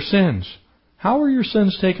away their sins. How are your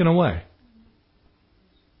sins taken away?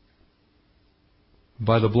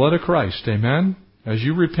 By the blood of Christ. Amen? As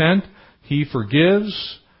you repent, He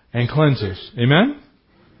forgives and cleanses. Amen?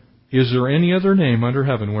 Is there any other name under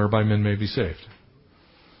heaven whereby men may be saved?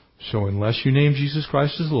 So unless you name Jesus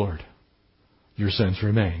Christ as Lord, your sins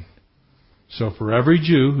remain. So for every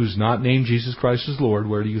Jew who's not named Jesus Christ as Lord,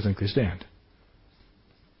 where do you think they stand?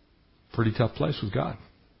 Pretty tough place with God.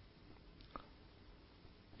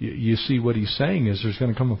 You see what he's saying is there's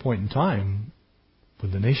going to come a point in time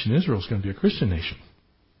when the nation Israel is going to be a Christian nation.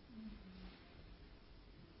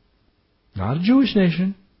 Not a Jewish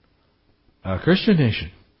nation, a Christian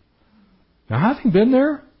nation. Now, having been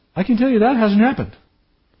there, I can tell you that hasn't happened.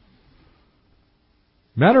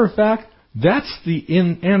 Matter of fact, that's the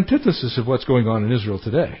antithesis of what's going on in Israel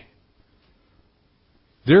today.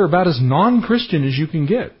 They're about as non-Christian as you can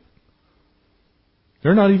get.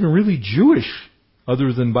 They're not even really Jewish,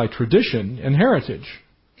 other than by tradition and heritage.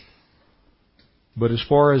 But as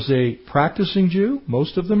far as a practicing Jew,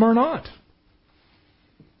 most of them are not.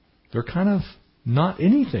 They're kind of not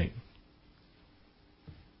anything.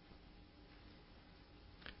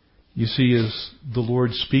 You see, as the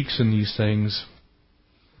Lord speaks in these things,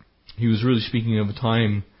 He was really speaking of a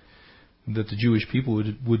time that the Jewish people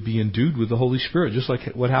would be endued with the Holy Spirit, just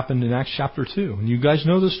like what happened in Acts chapter 2. And you guys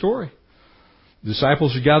know the story. The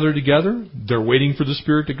disciples are gathered together. They're waiting for the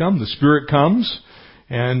Spirit to come. The Spirit comes.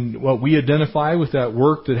 And what we identify with that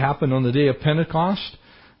work that happened on the day of Pentecost,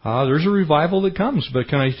 there's a revival that comes. But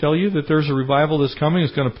can I tell you that there's a revival that's coming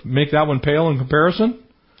that's going to make that one pale in comparison?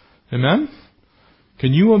 Amen?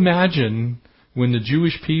 Can you imagine when the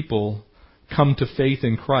Jewish people come to faith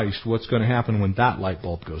in Christ, what's going to happen when that light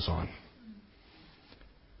bulb goes on?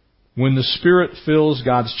 When the Spirit fills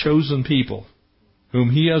God's chosen people, whom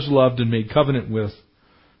He has loved and made covenant with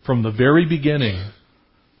from the very beginning,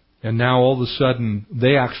 and now all of a sudden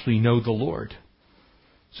they actually know the Lord.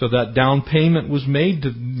 So that down payment was made to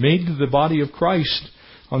the body of Christ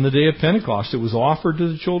on the day of Pentecost. It was offered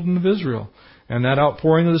to the children of Israel. And that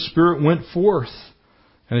outpouring of the Spirit went forth.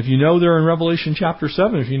 And if you know there in Revelation chapter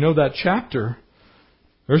 7, if you know that chapter,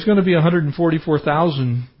 there's going to be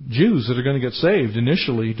 144,000 Jews that are going to get saved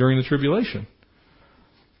initially during the tribulation.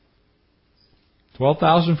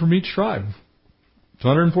 12,000 from each tribe. It's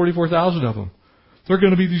 144,000 of them. They're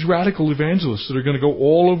going to be these radical evangelists that are going to go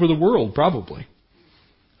all over the world, probably.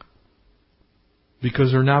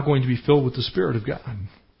 Because they're now going to be filled with the Spirit of God.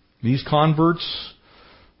 These converts,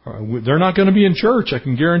 they're not going to be in church, I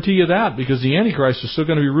can guarantee you that, because the Antichrist is still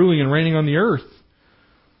going to be ruling and reigning on the earth.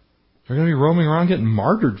 They're going to be roaming around getting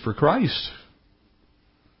martyred for Christ.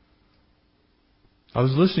 I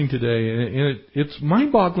was listening today, and it's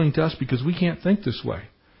mind-boggling to us because we can't think this way.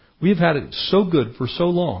 We have had it so good for so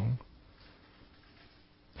long.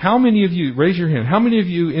 How many of you, raise your hand, how many of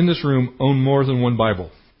you in this room own more than one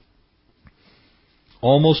Bible?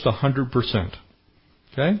 Almost 100%.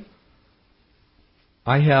 Okay?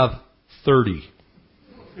 I have 30.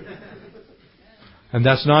 And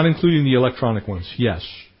that's not including the electronic ones. Yes,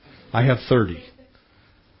 I have 30.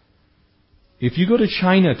 If you go to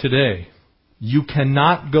China today, you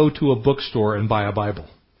cannot go to a bookstore and buy a Bible.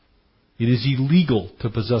 It is illegal to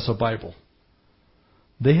possess a Bible.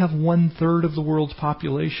 They have 1/3 of the world's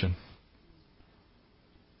population.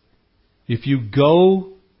 If you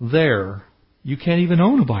go there, you can't even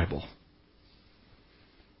own a Bible.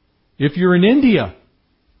 If you're in India,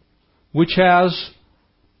 which has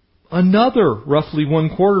another roughly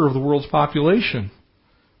 1/4 of the world's population,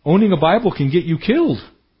 owning a Bible can get you killed.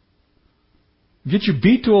 Get you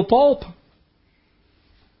beat to a pulp.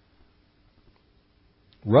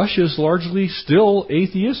 Russia is largely still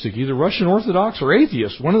atheistic, either Russian Orthodox or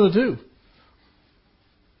atheist, one of the two.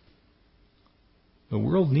 The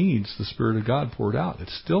world needs the Spirit of God poured out. It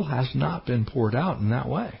still has not been poured out in that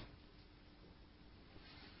way.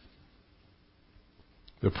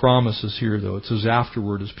 The promise is here, though. It says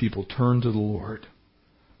afterward, as people turn to the Lord,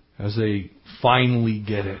 as they finally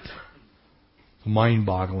get it,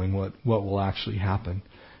 mind-boggling what will actually happen.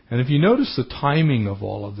 And if you notice the timing of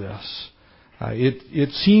all of this,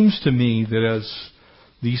 it seems to me that as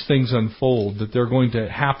these things unfold, that they're going to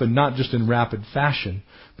happen not just in rapid fashion,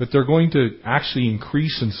 but they're going to actually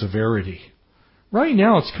increase in severity. Right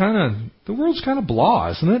now, the world's kind of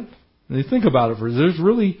blah, isn't it? And you think about it, there's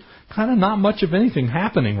really kind of not much of anything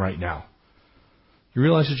happening right now. You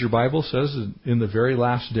realize that your Bible says that in the very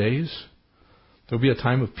last days, there'll be a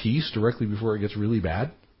time of peace directly before it gets really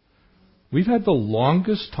bad. We've had the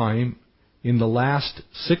longest time in the last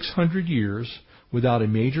 600 years without a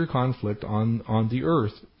major conflict on the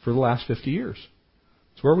earth for the last 50 years.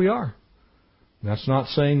 It's where we are. And that's not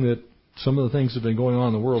saying that some of the things that have been going on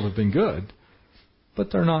in the world have been good,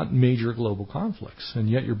 but they're not major global conflicts. And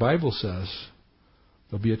yet your Bible says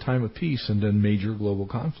there'll be a time of peace and then major global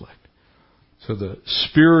conflict. So the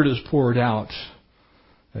Spirit is poured out.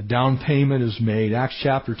 A down payment is made. Acts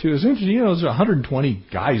chapter 2. It's interesting, there's 120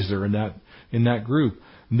 guys there in that group.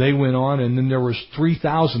 And they went on, and then there was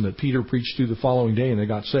 3,000 that Peter preached to the following day, and they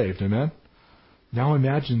got saved. Amen? Now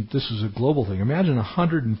imagine this is a global thing. Imagine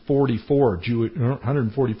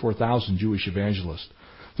 144,000 Jewish evangelists.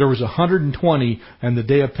 There was 120, and the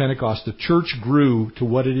day of Pentecost, the church grew to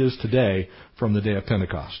what it is today from the day of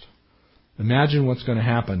Pentecost. Imagine what's going to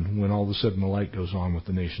happen when all of a sudden the light goes on with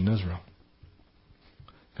the nation Israel.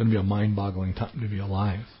 It's going to be a mind-boggling time to be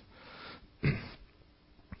alive.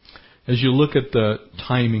 As you look at the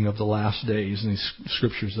timing of the last days and these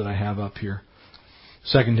scriptures that I have up here,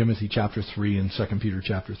 2 Timothy chapter 3 and 2 Peter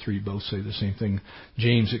chapter 3 both say the same thing.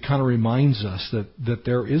 James, it kind of reminds us that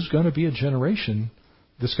there is going to be a generation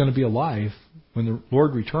that's going to be alive when the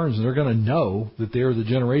Lord returns, and they're going to know that they are the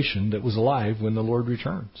generation that was alive when the Lord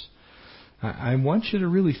returns. I want you to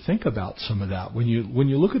really think about some of that when you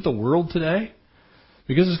look at the world today.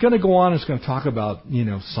 Because it's going to go on, it's going to talk about,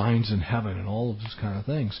 signs in heaven and all of those kind of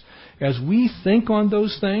things. As we think on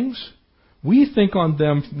those things, we think on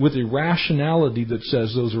them with a rationality that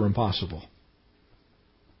says those are impossible.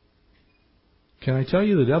 Can I tell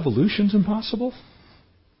you that evolution's impossible?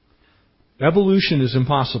 Evolution is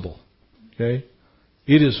impossible. Okay?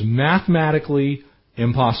 It is mathematically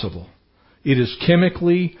impossible. It is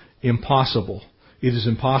chemically impossible. It is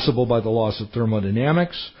impossible by the laws of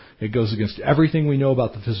thermodynamics. It goes against everything we know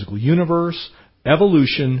about the physical universe.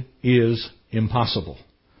 Evolution is impossible.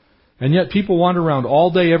 And yet people wander around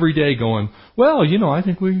all day, every day going, well, I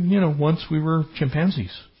think once we were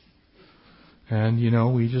chimpanzees. And,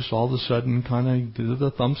 we just all of a sudden kind of,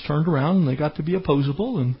 the thumbs turned around and they got to be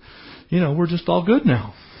opposable and, we're just all good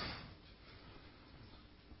now.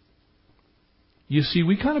 You see,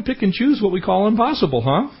 we kind of pick and choose what we call impossible,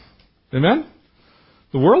 huh? Amen?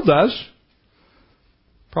 The world does.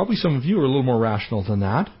 Probably some of you are a little more rational than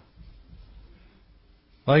that.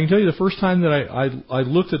 Well, I can tell you the first time that I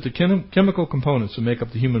looked at the chemical components that make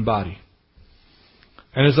up the human body.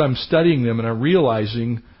 And as I'm studying them and I'm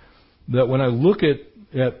realizing that when I look at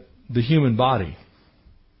the human body,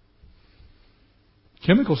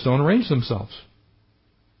 chemicals don't arrange themselves.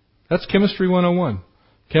 That's Chemistry 101.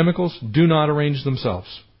 Chemicals do not arrange themselves.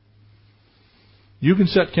 You can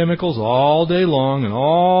set chemicals all day long in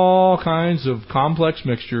all kinds of complex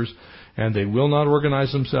mixtures, and they will not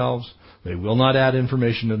organize themselves. They will not add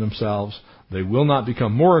information to themselves. They will not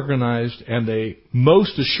become more organized, and they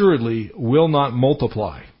most assuredly will not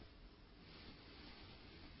multiply.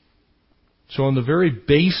 So on the very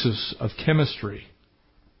basis of chemistry,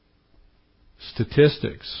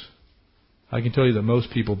 statistics, I can tell you that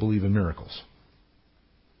most people believe in miracles.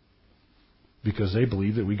 Because they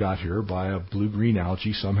believe that we got here by a blue-green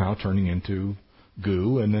algae somehow turning into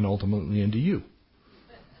goo and then ultimately into you.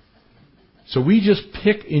 So we just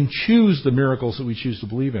pick and choose the miracles that we choose to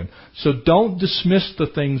believe in. So don't dismiss the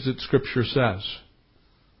things that Scripture says.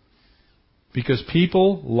 Because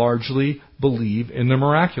people largely believe in the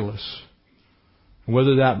miraculous.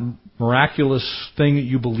 Whether that miraculous thing that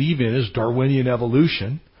you believe in is Darwinian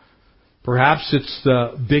evolution, perhaps it's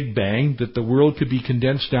the Big Bang, that the world could be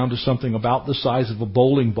condensed down to something about the size of a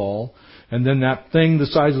bowling ball, and then that thing the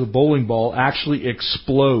size of the bowling ball actually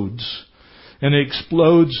explodes. And it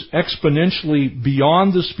explodes exponentially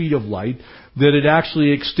beyond the speed of light, that it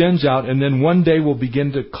actually extends out, and then one day will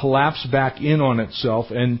begin to collapse back in on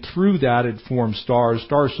itself, and through that it forms stars,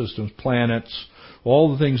 star systems, planets,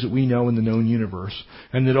 all the things that we know in the known universe.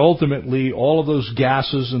 And that ultimately all of those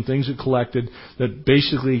gases and things that collected that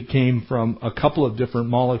basically came from a couple of different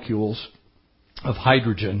molecules of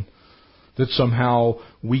hydrogen that somehow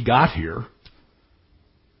we got here.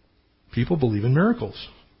 People believe in miracles.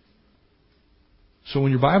 So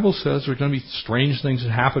when your Bible says there's going to be strange things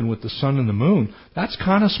that happen with the sun and the moon, that's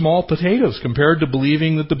kind of small potatoes compared to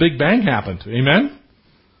believing that the Big Bang happened. Amen?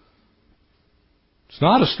 It's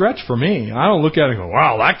not a stretch for me. I don't look at it and go,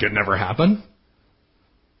 wow, that could never happen.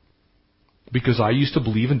 Because I used to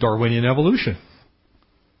believe in Darwinian evolution.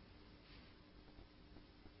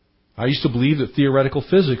 I used to believe that theoretical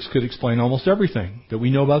physics could explain almost everything that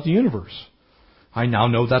we know about the universe. I now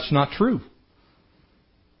know that's not true.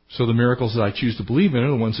 So the miracles that I choose to believe in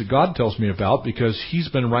are the ones that God tells me about because He's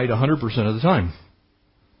been right 100% of the time.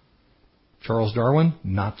 Charles Darwin,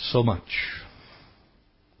 not so much.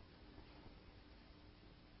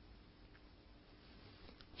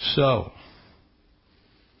 So,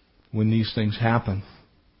 when these things happen,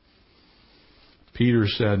 Peter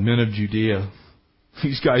said, men of Judea,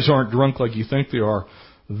 these guys aren't drunk like you think they are.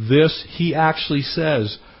 This, he actually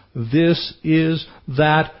says, this is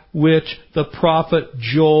that which the prophet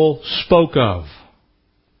Joel spoke of.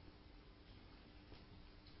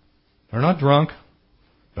 They're not drunk.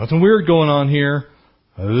 Nothing weird going on here.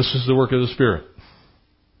 This is the work of the Spirit.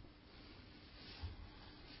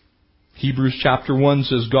 Hebrews chapter 1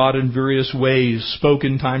 says, God in various ways spoke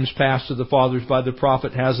in times past to the fathers by the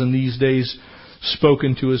prophet, has in these days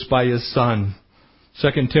spoken to us by His Son. 2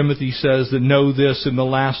 Timothy says that know this, in the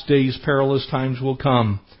last days perilous times will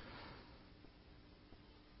come.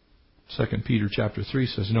 2 Peter chapter 3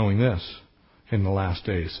 says, knowing this, in the last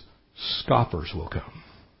days, scoffers will come.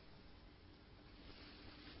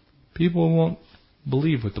 People won't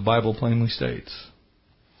believe what the Bible plainly states.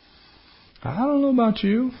 I don't know about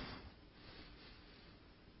you.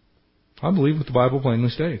 I believe what the Bible plainly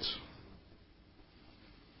states.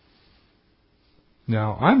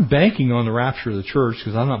 Now, I'm banking on the rapture of the church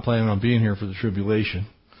because I'm not planning on being here for the tribulation.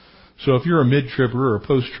 So if you're a mid-tribber or a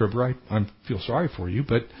post-tribber, I feel sorry for you,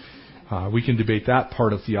 but we can debate that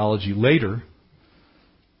part of theology later.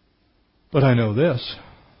 But I know this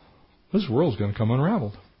world's going to come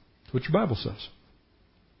unraveled. That's what your Bible says.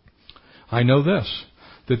 I know this,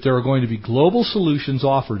 that there are going to be global solutions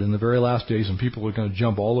offered in the very last days, and people are going to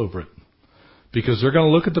jump all over it. Because they're going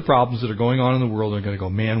to look at the problems that are going on in the world and they're going to go,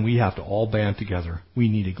 man, we have to all band together. We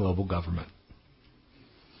need a global government.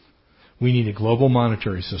 We need a global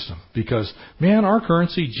monetary system. Because, man, our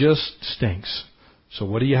currency just stinks. So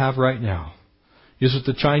what do you have right now? Is it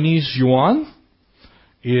the Chinese yuan?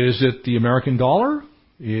 Is it the American dollar?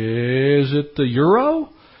 Is it the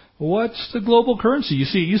euro? What's the global currency? You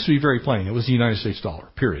see, it used to be very plain. It was the United States dollar,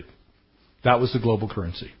 period. That was the global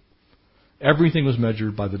currency. Everything was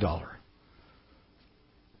measured by the dollar.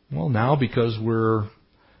 Well, now, because we're,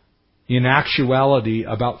 in actuality,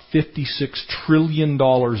 about $56 trillion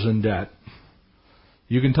in debt.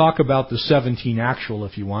 You can talk about the 17 actual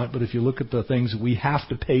if you want, but if you look at the things that we have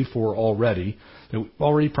to pay for already, that we've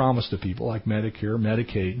already promised to people, like Medicare,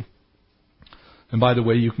 Medicaid. And by the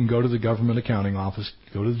way, you can go to the government accounting office,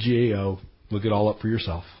 go to the GAO, look it all up for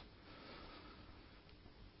yourself.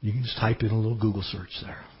 You can just type in a little Google search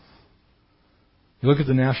there. You look at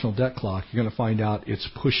the national debt clock, you're going to find out it's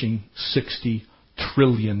pushing $60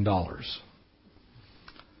 trillion. To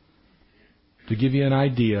give you an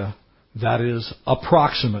idea, that is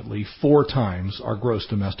approximately 4 times our gross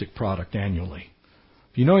domestic product annually.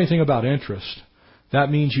 If you know anything about interest,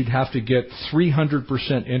 that means you'd have to get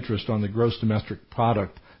 300% interest on the gross domestic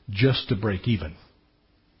product just to break even.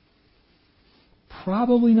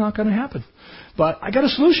 Probably not going to happen. But I got a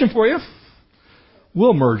solution for you.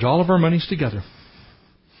 We'll merge all of our monies together.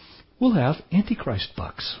 We'll have Antichrist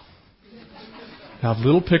bucks. Have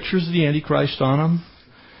little pictures of the Antichrist on them.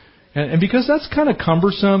 And because that's kind of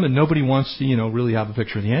cumbersome and nobody wants to, really have a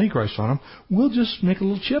picture of the Antichrist on them, we'll just make a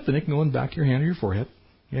little chip and it can go in the back of your hand or your forehead.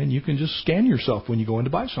 And you can just scan yourself when you go in to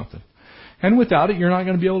buy something. And without it, you're not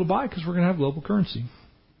going to be able to buy because we're going to have global currency.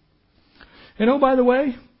 And oh, by the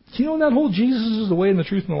way, that whole Jesus is the way and the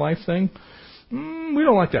truth and the life thing? We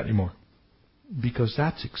don't like that anymore. Because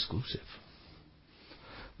that's exclusive.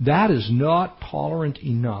 That is not tolerant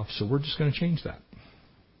enough, so we're just going to change that.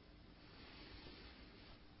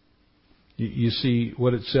 You see,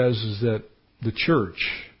 what it says is that the church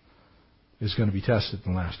is going to be tested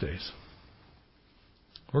in the last days.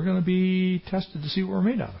 We're going to be tested to see what we're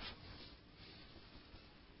made out of.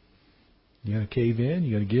 You got to cave in,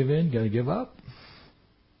 you got to give in, you got to give up.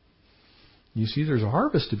 You see, there's a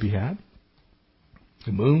harvest to be had.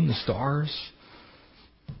 The moon, the stars.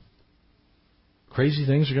 Crazy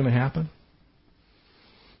things are going to happen.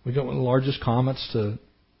 We got one of the largest comets to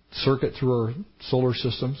circuit through our solar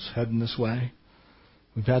systems heading this way.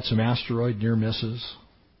 We've had some asteroid near misses.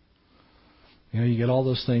 You get all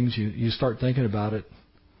those things. You start thinking about it.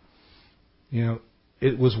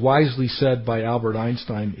 It was wisely said by Albert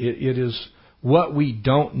Einstein, it is what we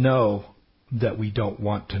don't know that we don't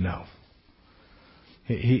want to know.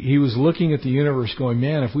 He was looking at the universe going,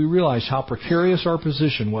 man, if we realize how precarious our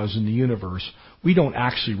position was in the universe, we don't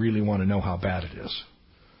actually really want to know how bad it is.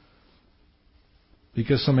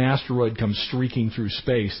 Because some asteroid comes streaking through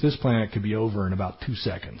space, this planet could be over in about 2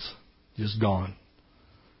 seconds. Just gone.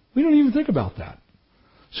 We don't even think about that.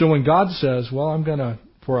 So when God says, well, I'm going to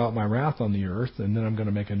pour out my wrath on the earth, and then I'm going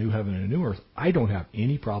to make a new heaven and a new earth, I don't have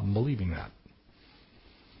any problem believing that.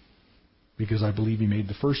 Because I believe He made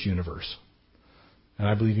the first universe. And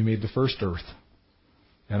I believe He made the first earth.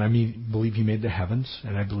 And I believe He made the heavens.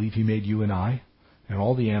 And I believe He made you and I and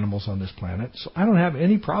all the animals on this planet. So I don't have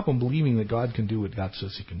any problem believing that God can do what God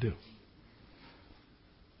says He can do.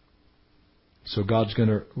 So God's going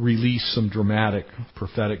to release some dramatic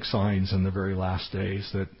prophetic signs in the very last days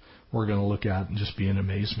that we're going to look at and just be in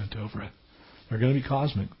amazement over it. They're going to be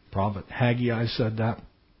cosmic. Prophet Haggai said that.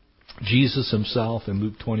 Jesus Himself in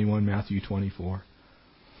Luke 21, Matthew 24.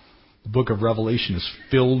 The book of Revelation is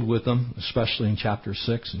filled with them, especially in chapter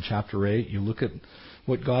 6 and chapter 8. You look at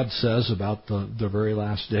what God says about the very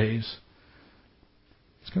last days.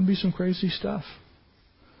 It's going to be some crazy stuff.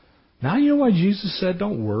 Now you know why Jesus said,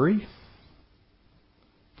 don't worry,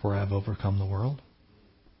 for I have overcome the world.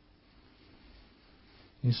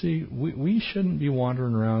 You see, we shouldn't be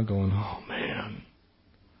wandering around going, oh man.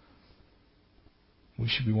 We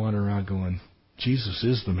should be wandering around going, Jesus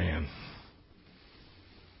is the man.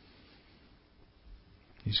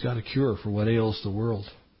 He's got a cure for what ails the world.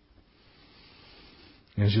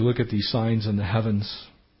 And as you look at these signs in the heavens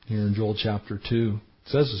here in Joel chapter 2, it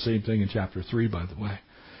says the same thing in chapter 3, by the way.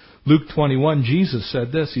 Luke 21, Jesus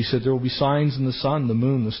said this. He said, there will be signs in the sun, the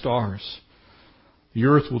moon, the stars. The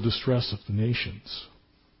earth will distress of the nations.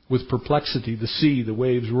 With perplexity, the sea, the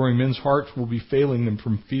waves roaring, men's hearts will be failing them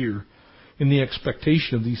from fear in the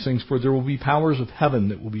expectation of these things, for there will be powers of heaven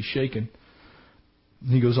that will be shaken.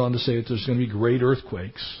 And he goes on to say that there's going to be great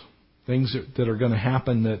earthquakes, things that are going to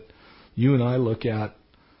happen that you and I look at,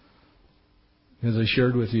 as I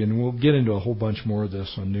shared with you, and we'll get into a whole bunch more of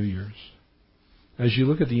this on New Year's. As you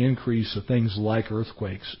look at the increase of things like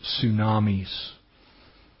earthquakes, tsunamis,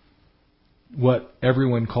 what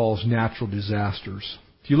everyone calls natural disasters.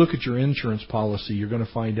 If you look at your insurance policy, you're going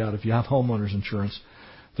to find out if you have homeowners insurance,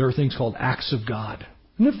 there are things called acts of God.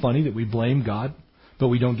 Isn't it funny that we blame God, but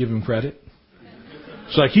we don't give Him credit?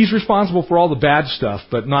 It's like He's responsible for all the bad stuff,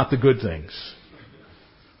 but not the good things.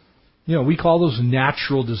 We call those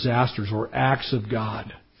natural disasters or acts of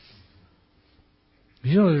God.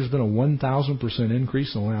 There's been a 1,000%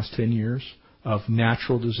 increase in the last 10 years of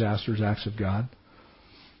natural disasters, acts of God,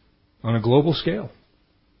 on a global scale.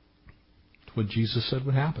 It's what Jesus said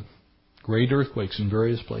would happen. Great earthquakes in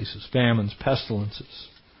various places, famines, pestilences,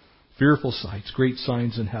 fearful sights, great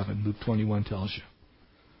signs in heaven, Luke 21 tells you.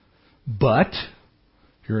 But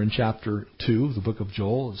here in chapter 2 of the book of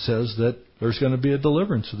Joel, it says that there's going to be a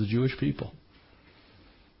deliverance of the Jewish people.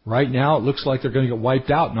 Right now, it looks like they're going to get wiped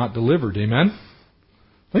out, not delivered. Amen?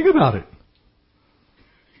 Think about it.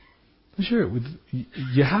 Sure,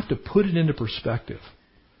 you have to put it into perspective.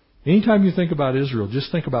 Anytime you think about Israel,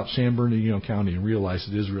 just think about San Bernardino County and realize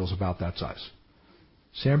that Israel is about that size.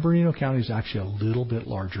 San Bernardino County is actually a little bit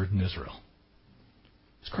larger than Israel.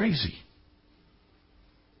 It's crazy.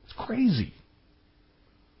 It's crazy.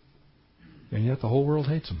 And yet the whole world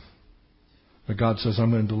hates them. But God says,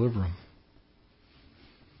 I'm going to deliver them.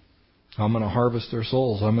 I'm going to harvest their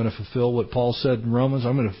souls. I'm going to fulfill what Paul said in Romans.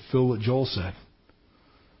 I'm going to fulfill what Joel said.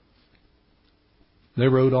 They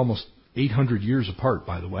wrote almost 800 years apart,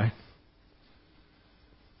 by the way.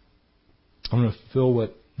 I'm going to fulfill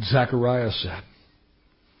what Zechariah said.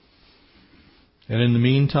 And in the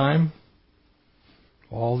meantime,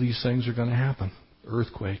 all these things are going to happen.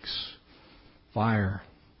 Earthquakes, fire,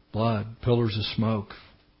 blood, pillars of smoke.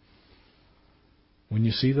 When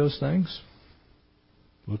you see those things,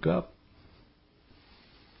 look up.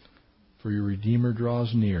 For your Redeemer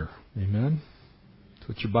draws near. Amen? That's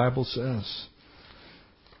what your Bible says.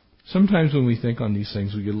 Sometimes when we think on these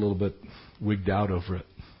things, we get a little bit wigged out over it.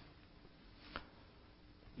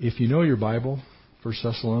 If you know your Bible, 1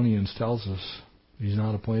 Thessalonians tells us He's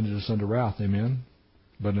not appointed us unto wrath, amen,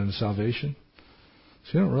 but unto salvation.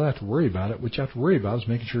 So you don't really have to worry about it. What you have to worry about is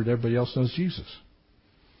making sure that everybody else knows Jesus.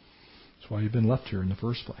 That's why you've been left here in the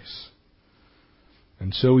first place.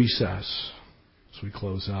 And so He says, as we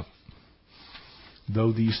close up.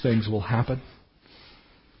 Though these things will happen,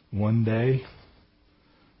 one day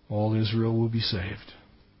all Israel will be saved.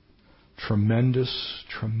 Tremendous,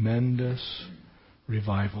 tremendous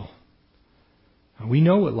revival. And we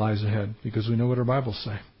know what lies ahead because we know what our Bibles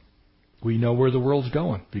say. We know where the world's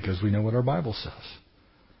going because we know what our Bible says.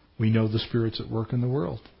 We know the Spirit's at work in the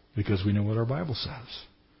world because we know what our Bible says.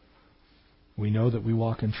 We know that we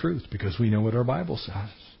walk in truth because we know what our Bible says.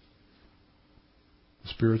 The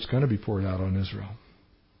Spirit's going to be poured out on Israel.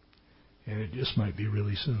 And it just might be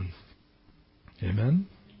really soon. Amen?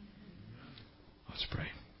 Let's pray.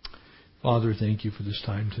 Father, thank you for this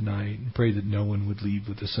time tonight. And pray that no one would leave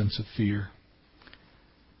with a sense of fear.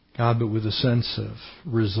 God, but with a sense of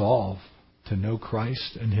resolve to know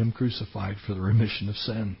Christ and Him crucified for the remission of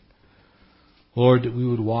sin. Lord, that we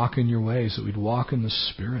would walk in your ways, that we'd walk in the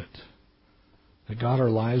Spirit. That, God, our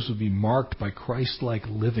lives would be marked by Christ-like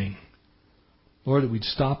living. Lord, that we'd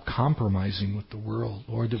stop compromising with the world.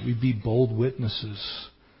 Lord, that we'd be bold witnesses.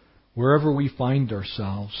 Wherever we find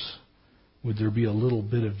ourselves, would there be a little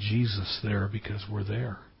bit of Jesus there because we're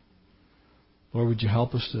there? Lord, would you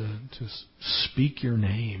help us to speak your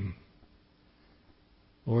name?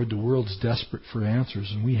 Lord, the world's desperate for answers,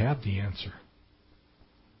 and we have the answer.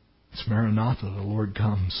 It's Maranatha, the Lord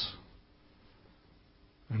comes.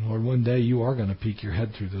 And Lord, one day you are going to peek your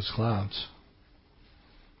head through those clouds.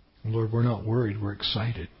 And Lord, we're not worried, we're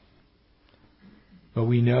excited. But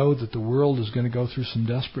we know that the world is going to go through some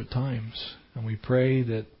desperate times. And we pray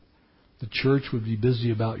that the church would be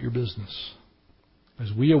busy about your business.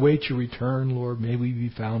 As we await your return, Lord, may we be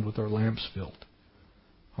found with our lamps filled,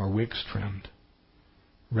 our wicks trimmed,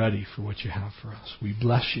 ready for what you have for us. We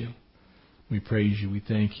bless you. We praise you. We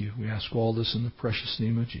thank you. We ask all this in the precious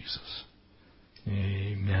name of Jesus.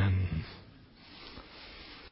 Amen.